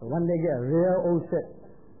 So one day get a real old shirt.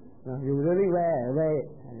 You really wear it.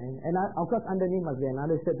 And of course underneath must be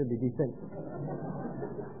another shirt to be decent.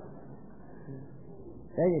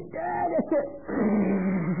 Then you tear the shirt.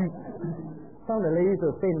 Some of the ladies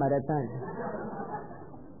will faint by that time.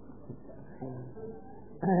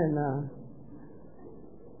 And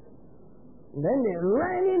then they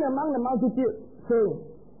ran in among the multitude saying,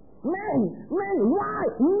 Men, why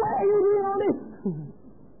are you doing all this?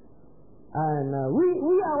 And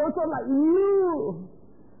we are also like you.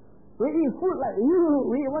 We eat food like you.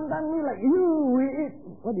 We eat wonton mee like you. We eat,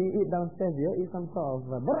 what do you eat downstairs? You eat some sort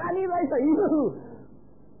of biryani rice like you.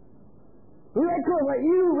 We wear clothes like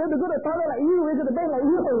you. We have to go to the toilet like you. We have to go to bed like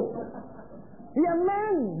you. We are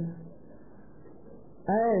men.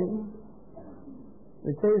 And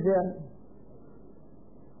it says here,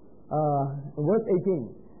 verse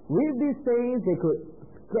 18, with these sayings they could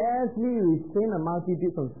scarcely restrain a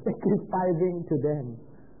multitude from sacrificing to them.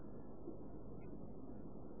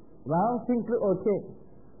 Well, things look okay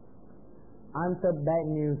until bad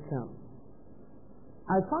news comes.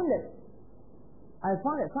 I found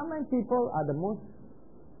that sometimes people are the most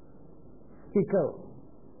fickle.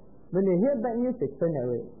 When they hear bad news, they turn their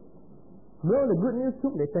way. Though the good news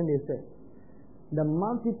comes, they turn their way. The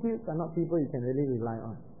multitudes are not people you can really rely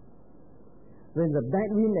on. When the bad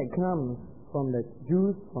wind that comes from the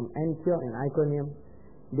Jews from Antioch and Iconium,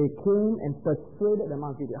 they came and persuaded the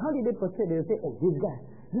multitude. How did they persuade? They would say, oh, these guys,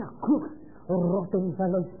 they are crooks, rotten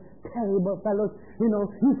fellows, terrible fellows. You know,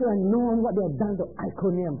 you should have known what they have done to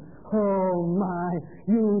Iconium. Oh my,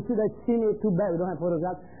 you should have seen it. Too bad we don't have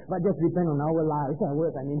photographs, but just depend on our lives.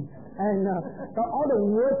 Words, I mean. And all the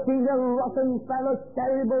worst things, the rotten fellows,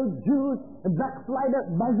 terrible Jews, backsliders,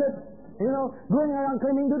 buzzards, you know, going around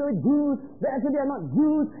claiming to be Jews. They actually are not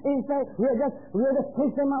Jews. In fact, we are just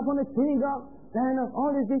chased them out from the synagogue. And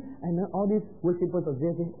all these things, and all these worshippers of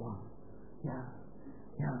Jesus, wow, yeah.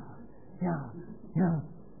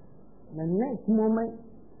 The next moment,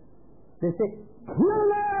 they say, kill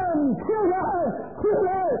them!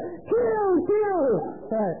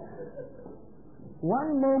 Right.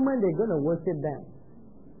 One moment they're going to worship them.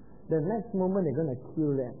 The next moment they're going to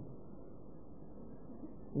kill them.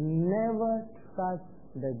 Never trust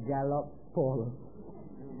the gallop pole.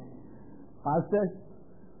 Pastors,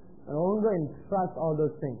 don't go and trust all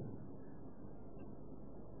those things.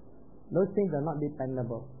 Those things are not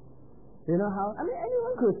dependable. You know how? I mean,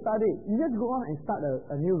 anyone could start it. You just go on and start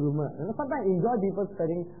a new rumor. You know, sometimes I enjoy people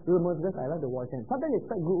studying rumors because I like to watch them. Sometimes they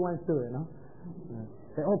start good ones too, you know.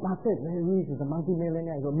 Say, oh, pastor is very rich, he's a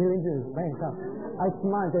multi-millionaire, he's got millions in his bank account. I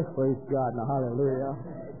smile and say, praise God, now hallelujah.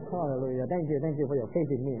 Hallelujah. Thank you for your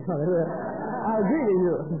faith in me. Hallelujah. I agree with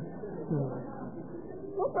you.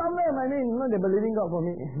 No problem, I mean, no, they're believing God for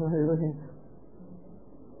me.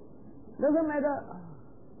 Doesn't matter.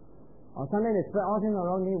 Or sometimes they spread all things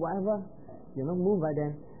around me, whatever. You're not moved by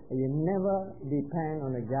them. And you never depend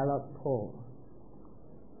on the gallop pole.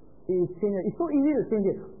 It's so easy to change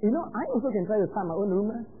it. You know, I also can try to start my own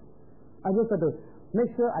rumor. I just have to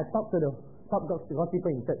make sure I talk to the top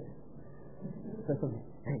gossiper in church. So,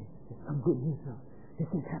 hey, there's some good news now.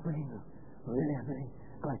 This is happening now. Really happening.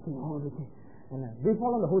 God, I see all the things. And they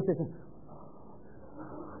follow the whole system.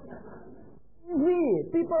 Easy.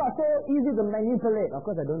 People are so easy to manipulate. Of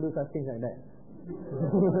course, I don't do such things like that.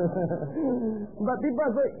 But people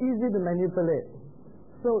are so easy to manipulate.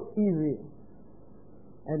 So easy.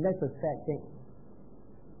 And that's a sad thing.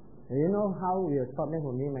 You know how we are stop them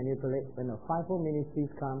from being manipulated? When the fivefold ministries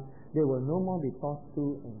come, they will no more be tossed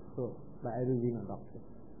to and fro by every wind of doctrine.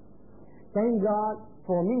 Thank God,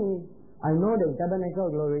 for me, I know that in Tabernacle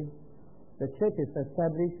of Glory, the church is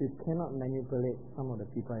established. You cannot manipulate some of the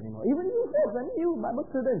people anymore. Even you folks, I mean you Bible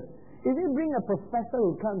students, if you bring a professor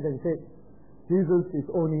who comes and says, Jesus is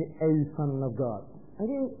only a son of God, I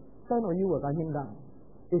think some of you will run him down.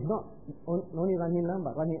 It's not only run him down,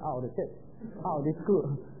 but run him out of the church, out of the school.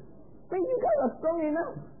 I think you guys are strong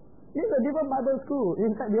enough. This is a different Bible school.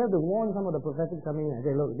 In fact, we have to warn some of the professors coming in and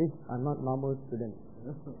say, look, these are not normal students.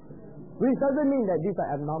 Which doesn't mean that these are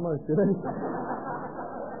abnormal students.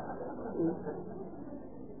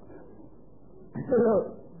 Look,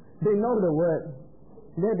 they know the word.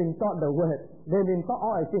 They've been taught the word. They've been taught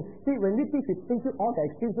all extremes. See, when we teach, we teach you all the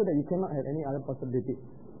extremes so that you cannot have any other possibility.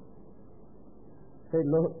 Say,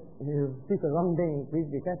 look, you teach the wrong thing, please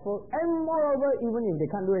be careful. And moreover, even if they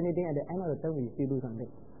can't do anything, at the end of the term, we still do something.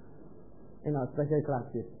 In our special class,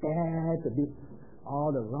 we dare to do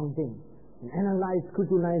all the wrong things. Analyze,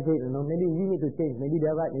 scrutinize it, maybe we need to change. Maybe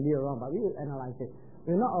they're right, maybe you're wrong, but we will analyze it.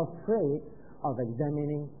 We're not afraid of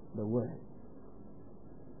examining the word.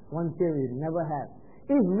 One thing we never have.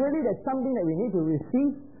 If really there's something that we need to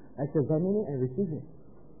receive, let's examine it and receive it.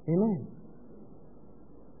 Amen.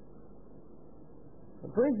 So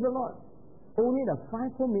praise the Lord. Only the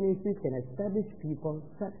fivefold ministries can establish people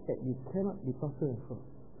such that you cannot be tossed to and fro.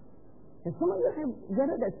 And some of you have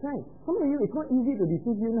gathered that strength. Some of you, it's not easy to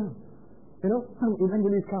deceive you now. Some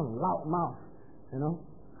evangelists come, loud mouth.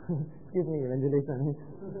 Excuse me, evangelist.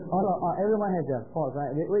 Everyone has their faults, right?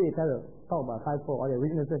 When you try to talk about fivefold, all their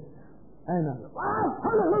weaknesses. And,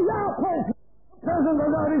 hallelujah, praise presence of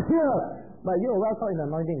God is here. But you are well taught in the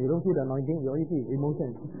anointing. You don't see the anointing, you only see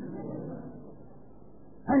emotions.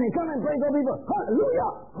 And you come and praise all people. Hallelujah!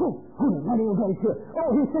 Oh, the anointing of God is here.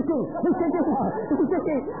 Oh, he's shaking. He's shaking now. He's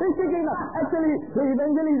shaking. He's shaking now. Actually, the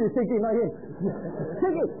evangelist is shaking, not him.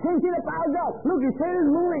 Shaking. Can you see the power of God? Look, his head is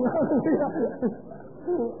moving.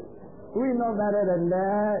 We know better than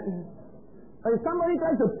that. If somebody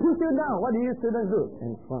tries to push you down, what do you students do?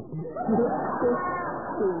 And front.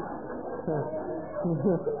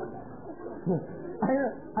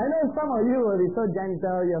 I know some of you will be so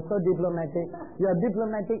gentle, you're so diplomatic. You're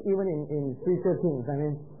diplomatic even in spiritual things. I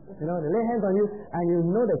mean, they lay hands on you and you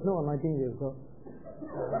know there's no anointing you. So.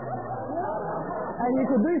 And you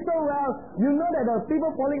could do it so well, you know that the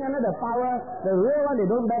people falling under the power, the real one, they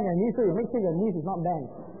don't bend your knees, so you make sure your knees is not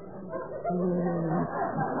bent.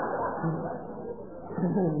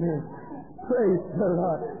 Praise the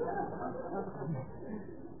Lord.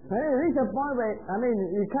 I mean, reach a point where,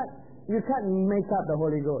 you can't make up the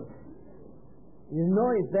Holy Ghost. You know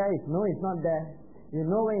it's there, you know it's not there. You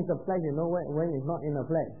know when it's a flesh, you know when it's not in the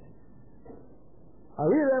flesh.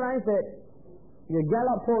 We realize that your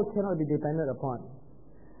gallop pole cannot be depended upon.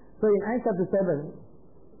 So in Acts chapter 7,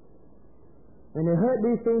 when they heard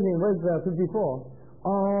these things in verse 54,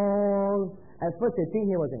 at first they think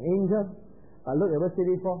he was an angel, but look at verse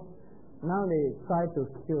 54. Now they tried to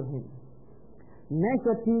kill him.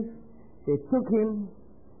 Negative, they took him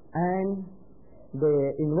and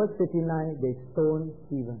in verse 59 they stoned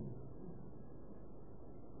Stephen.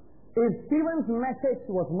 If Stephen's message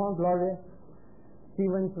was more glorious,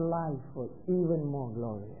 Stephen's life was even more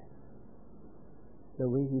glorious. The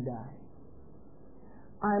way he died.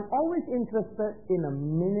 I'm always interested in a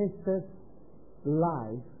minister's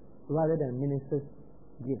life rather than a minister's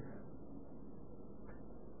gift.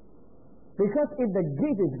 Because if the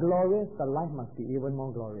gift is glorious, the life must be even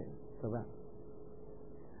more glorious. Correct?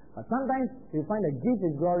 But sometimes you find the gift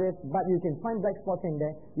is glorious, but you can find black spots in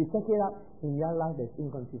there. You check it out, in your life there's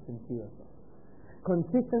inconsistency also.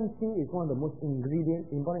 Consistency is one of the most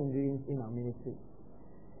important ingredients in our ministry.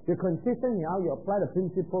 You're consistent in how you apply the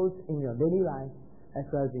principles in your daily life as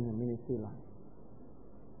well as in your ministry life.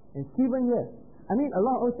 And Stephen here, a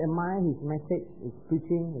lot of us admire his message, his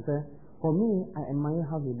preaching. For me, I admire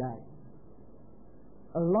how he died.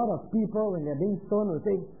 A lot of people, when they're being stoned, will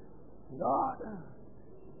say, God,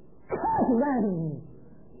 curse them!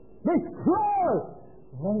 Destroy!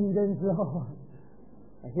 Vengeance, Lord.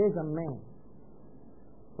 And here's a man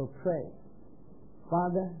who prays.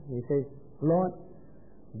 Father, he says, Lord,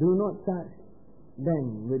 do not touch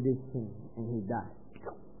them with this sin. And he died.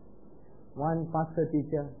 One pastor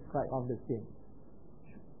teacher cried off the stage.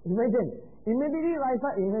 Imagine, immediately rise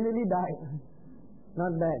up, immediately died.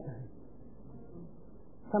 Not bad.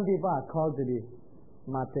 Some people are called to be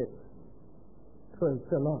martyrs. Praise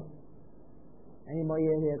the Lord. Anybody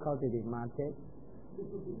here called to the market?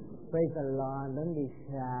 Praise the Lord, don't be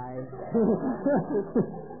shy.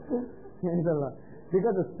 Praise the Lord.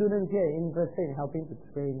 Because the students here are interested in helping to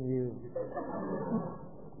train you.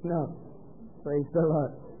 No. Praise the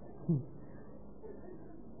Lord.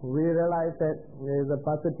 We realize that there is a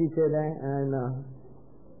pastor teacher there, and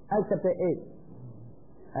Acts chapter 8.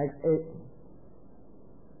 Acts 8.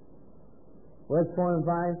 Verse 4 and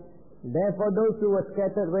 5. Therefore those who were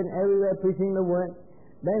scattered went everywhere preaching the word.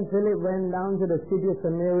 Then Philip went down to the city of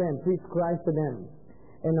Samaria and preached Christ to them.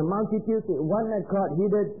 And the multitudes with one accord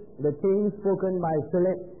heeded the things spoken by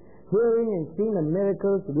Philip, hearing and seeing the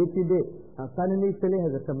miracles which he did. Now suddenly Philip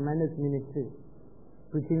has a tremendous ministry.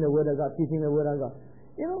 Preaching the word of God, teaching the word of God.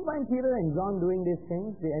 You don't find Peter and John doing these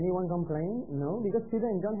things. Did anyone complain? No, because Peter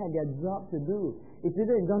and John had their job to do. If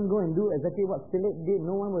Peter and John go and do exactly what Philip did,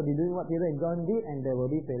 no one will be doing what Peter and John did, and there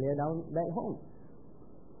will be failure down back home.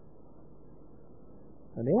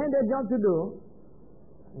 So they had their job to do.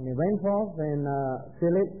 And they went forth, and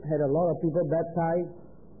Philip had a lot of people baptized,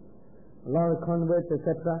 a lot of converts,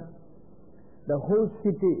 etc. The whole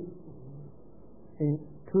city,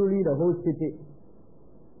 truly the whole city,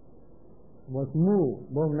 was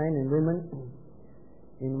moved, both men and women.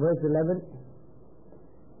 In verse 11,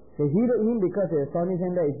 they heeded him because they astonished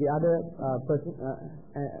him. That is the other person.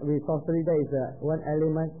 With sorcery, there is one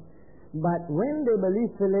element. But when they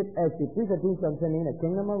believed Philip as he preached the things concerning the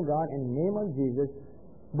kingdom of God and the name of Jesus,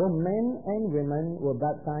 both men and women were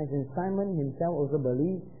baptized, and Simon himself also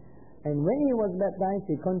believed. And when he was baptized,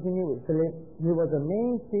 he continued with Philip. He was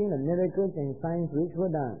amazed seeing the miracles and signs which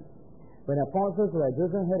were done. When the apostles who had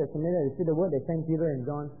Jerusalem heard the familiar received the word, they sent Peter and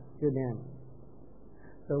John to them.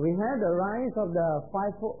 So we have the rise of the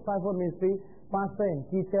fivefold ministry, pastor and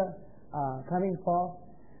teacher coming forth.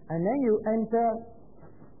 And then you enter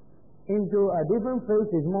into a different phase.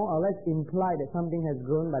 Is more or less implied that something has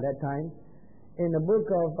grown by that time. In the book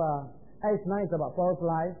of Acts 9, it's about Paul's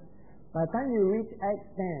life. By the time you reach Acts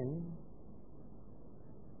 10,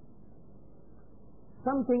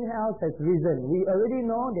 something else has risen. We already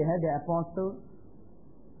know they had their apostles,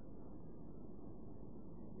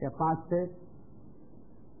 their pastors,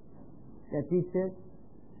 their teachers.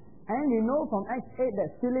 And we know from Acts 8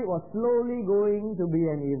 that Philip was slowly going to be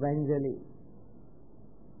an evangelist.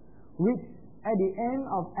 Which at the end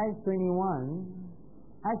of Acts 21,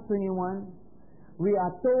 we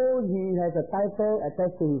are told he has a title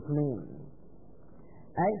attached to his name.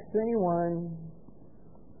 Acts 21,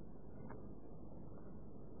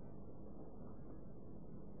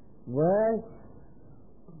 verse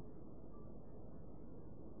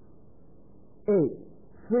 8.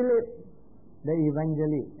 Philip the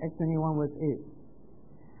evangelist. Acts 21 verse 8.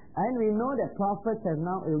 And we know that prophets have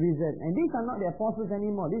now arisen. And these are not the apostles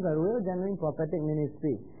anymore. These are real genuine prophetic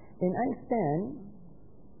ministry. In Acts 10,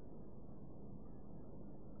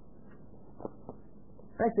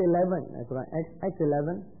 Acts 11, that's right, Acts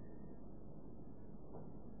 11.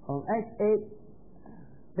 From Acts 8,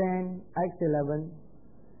 10, Acts 11,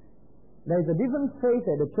 there is a different phase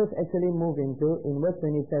that the church actually moved into in verse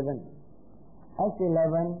 27. Acts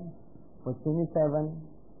 11, verse 27.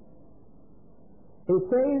 It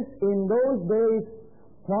says, in those days,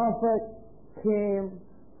 prophets came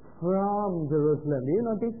from Jerusalem. Do you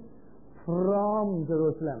notice? From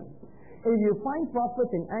Jerusalem. If you find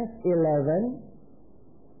prophets in Acts 11,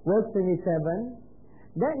 verse 27,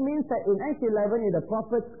 that means that in Acts 11, if the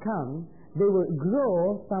prophets come, they will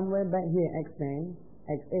grow somewhere back here in Acts 10,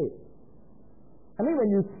 Acts 8. I mean, when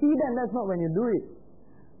you see them, that's not when you do it.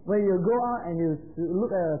 When you go out and you look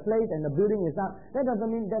at a place and the building is up, that doesn't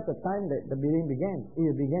mean that's the time that the building began.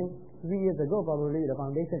 It began 3 years ago, probably, the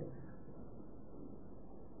foundation.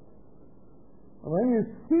 When you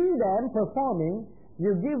see them performing,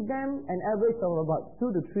 you give them an average of about 2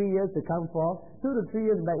 to 3 years to come forth. 2 to 3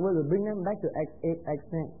 years backward will bring them back to Acts 8, Acts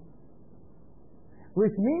 10.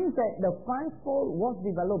 Which means that the fivefold was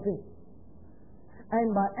developing.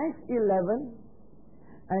 And by Acts 11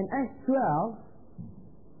 and Acts 12,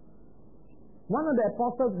 one of the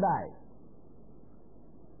apostles died.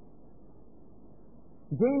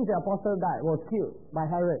 James the apostle died, was killed by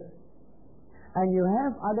Herod. And you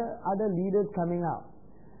have other leaders coming out.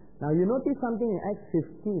 Now you notice something in Acts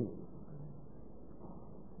 15.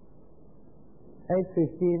 Acts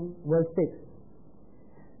 15 verse 6.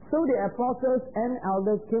 So the apostles and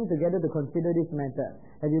elders came together to consider this matter.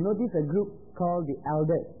 Have you noticed a group called the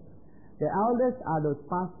elders? The elders are those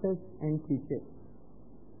pastors and teachers.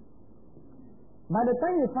 By the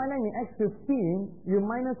time you find them in Acts 15, you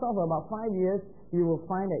minus off about 5 years, you will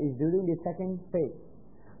find that it's during the second phase.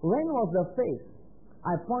 When was the phase?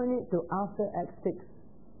 I point it to after Acts 6.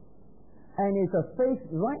 And it's a phase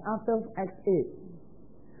right after Acts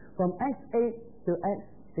 8. From Acts 8 to Acts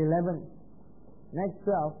 11, Acts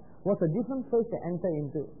 12 was a different phase they entered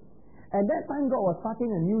into. At that time, God was starting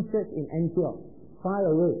a new church in Antioch, far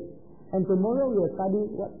away. And tomorrow we will study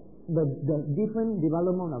what the different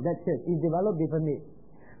development of that church. It developed differently.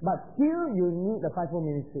 But still you need the fivefold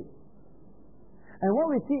ministry. And what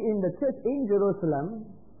we see in the church in Jerusalem,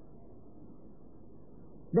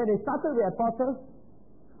 that they started with apostles,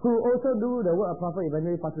 who also do the work of prophet,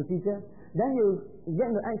 evangelist, pastor, teacher. Then you get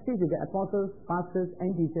into Acts 6, you get apostles, pastors,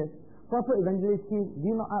 and teachers. Prophet, evangelist,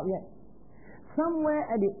 still not out yet. Somewhere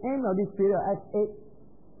at the end of this period, Acts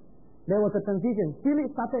 8, there was a transition. Philip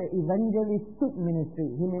started an evangelistic ministry.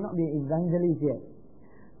 He may not be an evangelist yet.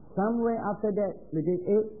 Somewhere after that, between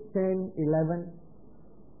 8, 10,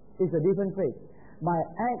 11, is a different phase. By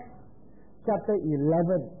Acts chapter 11,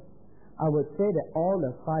 I would say that all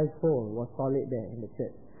the fivefold was solid there in the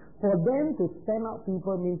church. For them to send out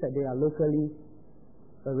people means that they are locally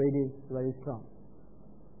already very strong.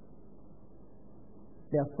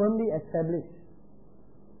 They are firmly established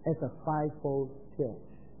as a fivefold church.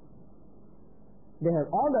 They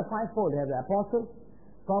have all the fivefold. They have the apostles,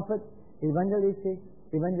 prophets,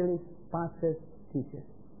 evangelists, pastors, teachers.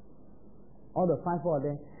 All the fivefold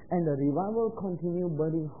are there. And the revival continued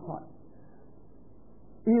burning hot.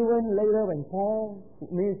 Even later when Paul's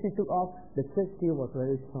ministry took off, the church still was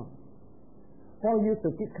very strong. Paul used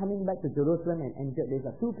to keep coming back to Jerusalem and Antioch. These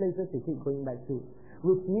are two places he keep going back to,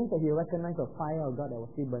 which means that he recognized the fire of God that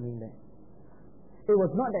was still burning there. It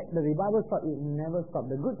was not that the revival stopped, it never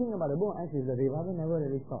stopped. The good thing about the book of Acts is the revival never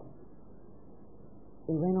really stopped.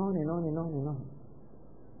 It went on and on and on and on.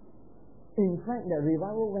 In fact, the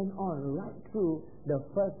revival went on right through the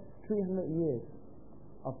first 300 years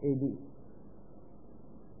of AD.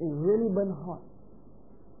 It really burned hot.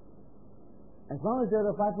 As long as there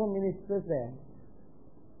are fivefold ministers there,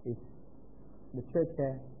 the church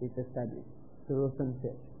there is established. Jerusalem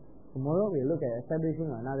Church. Tomorrow we look at establishing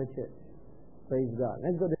another church. Praise God.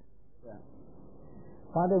 Let's go to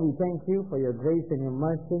Father, we thank you for your grace and your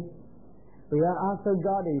mercy. We ask, oh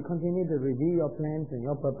God, that you continue to reveal your plans and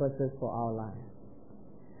your purposes for our lives.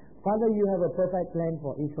 Father, you have a perfect plan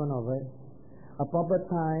for each one of us. A proper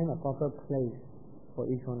time, a proper place for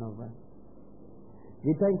each one of us.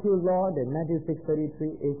 We thank you, Lord, that Matthew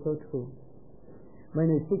 6:33 is so true. When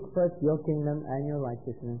we seek first your kingdom and your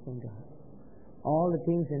righteousness, O God, all the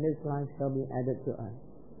things in this life shall be added to us.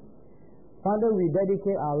 Father, we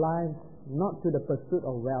dedicate our lives not to the pursuit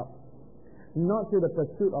of wealth, not to the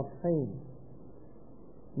pursuit of fame,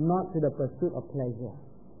 not to the pursuit of pleasure.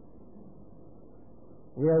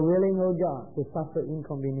 We are willing, O God, to suffer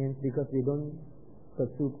inconvenience because we don't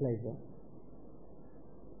pursue pleasure.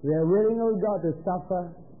 We are willing, O God, to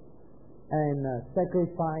suffer and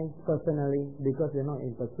sacrifice personally because we're not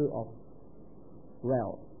in pursuit of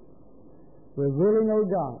wealth. We're willing, O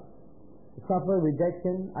God, to suffer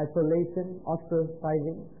rejection, isolation,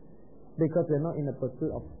 ostracizing because we're not in the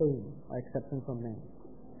pursuit of fame or acceptance from men.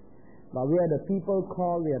 But we are the people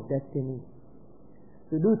called, we have destiny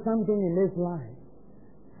to do something in this life,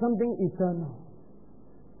 something eternal,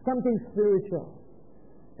 something spiritual,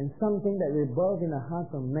 and something that will birth in the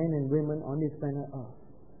hearts of men and women on this planet Earth.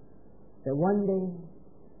 That one day,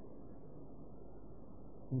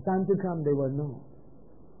 in time to come, they will know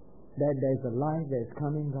that there is a life that is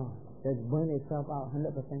coming God, that has burned itself out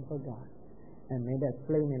 100% for God. And may that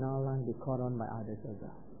flame in our life be caught on by others, O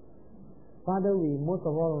God. Father, we most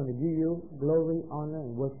of all want to give you glory, honor,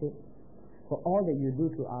 and worship for all that you do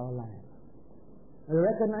to our lives. We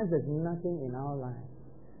recognize there's nothing in our lives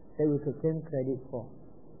that we could claim credit for.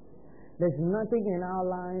 There's nothing in our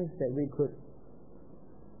lives that we could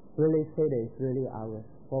really say that it's really ours.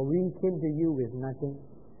 For we came to you with nothing.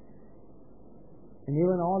 And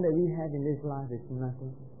even all that we have in this life is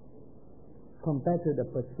nothing compared to the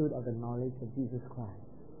pursuit of the knowledge of Jesus Christ.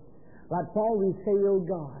 Like Paul, we say, oh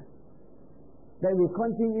God, that we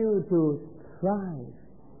continue to strive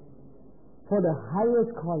for the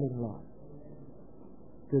highest calling, Lord.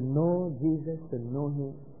 To know Jesus, to know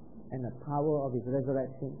Him, and the power of His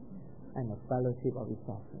resurrection, and the fellowship of His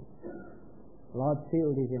suffering. Lord,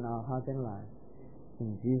 seal this in our heart and life.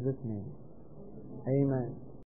 In Jesus' name. Amen.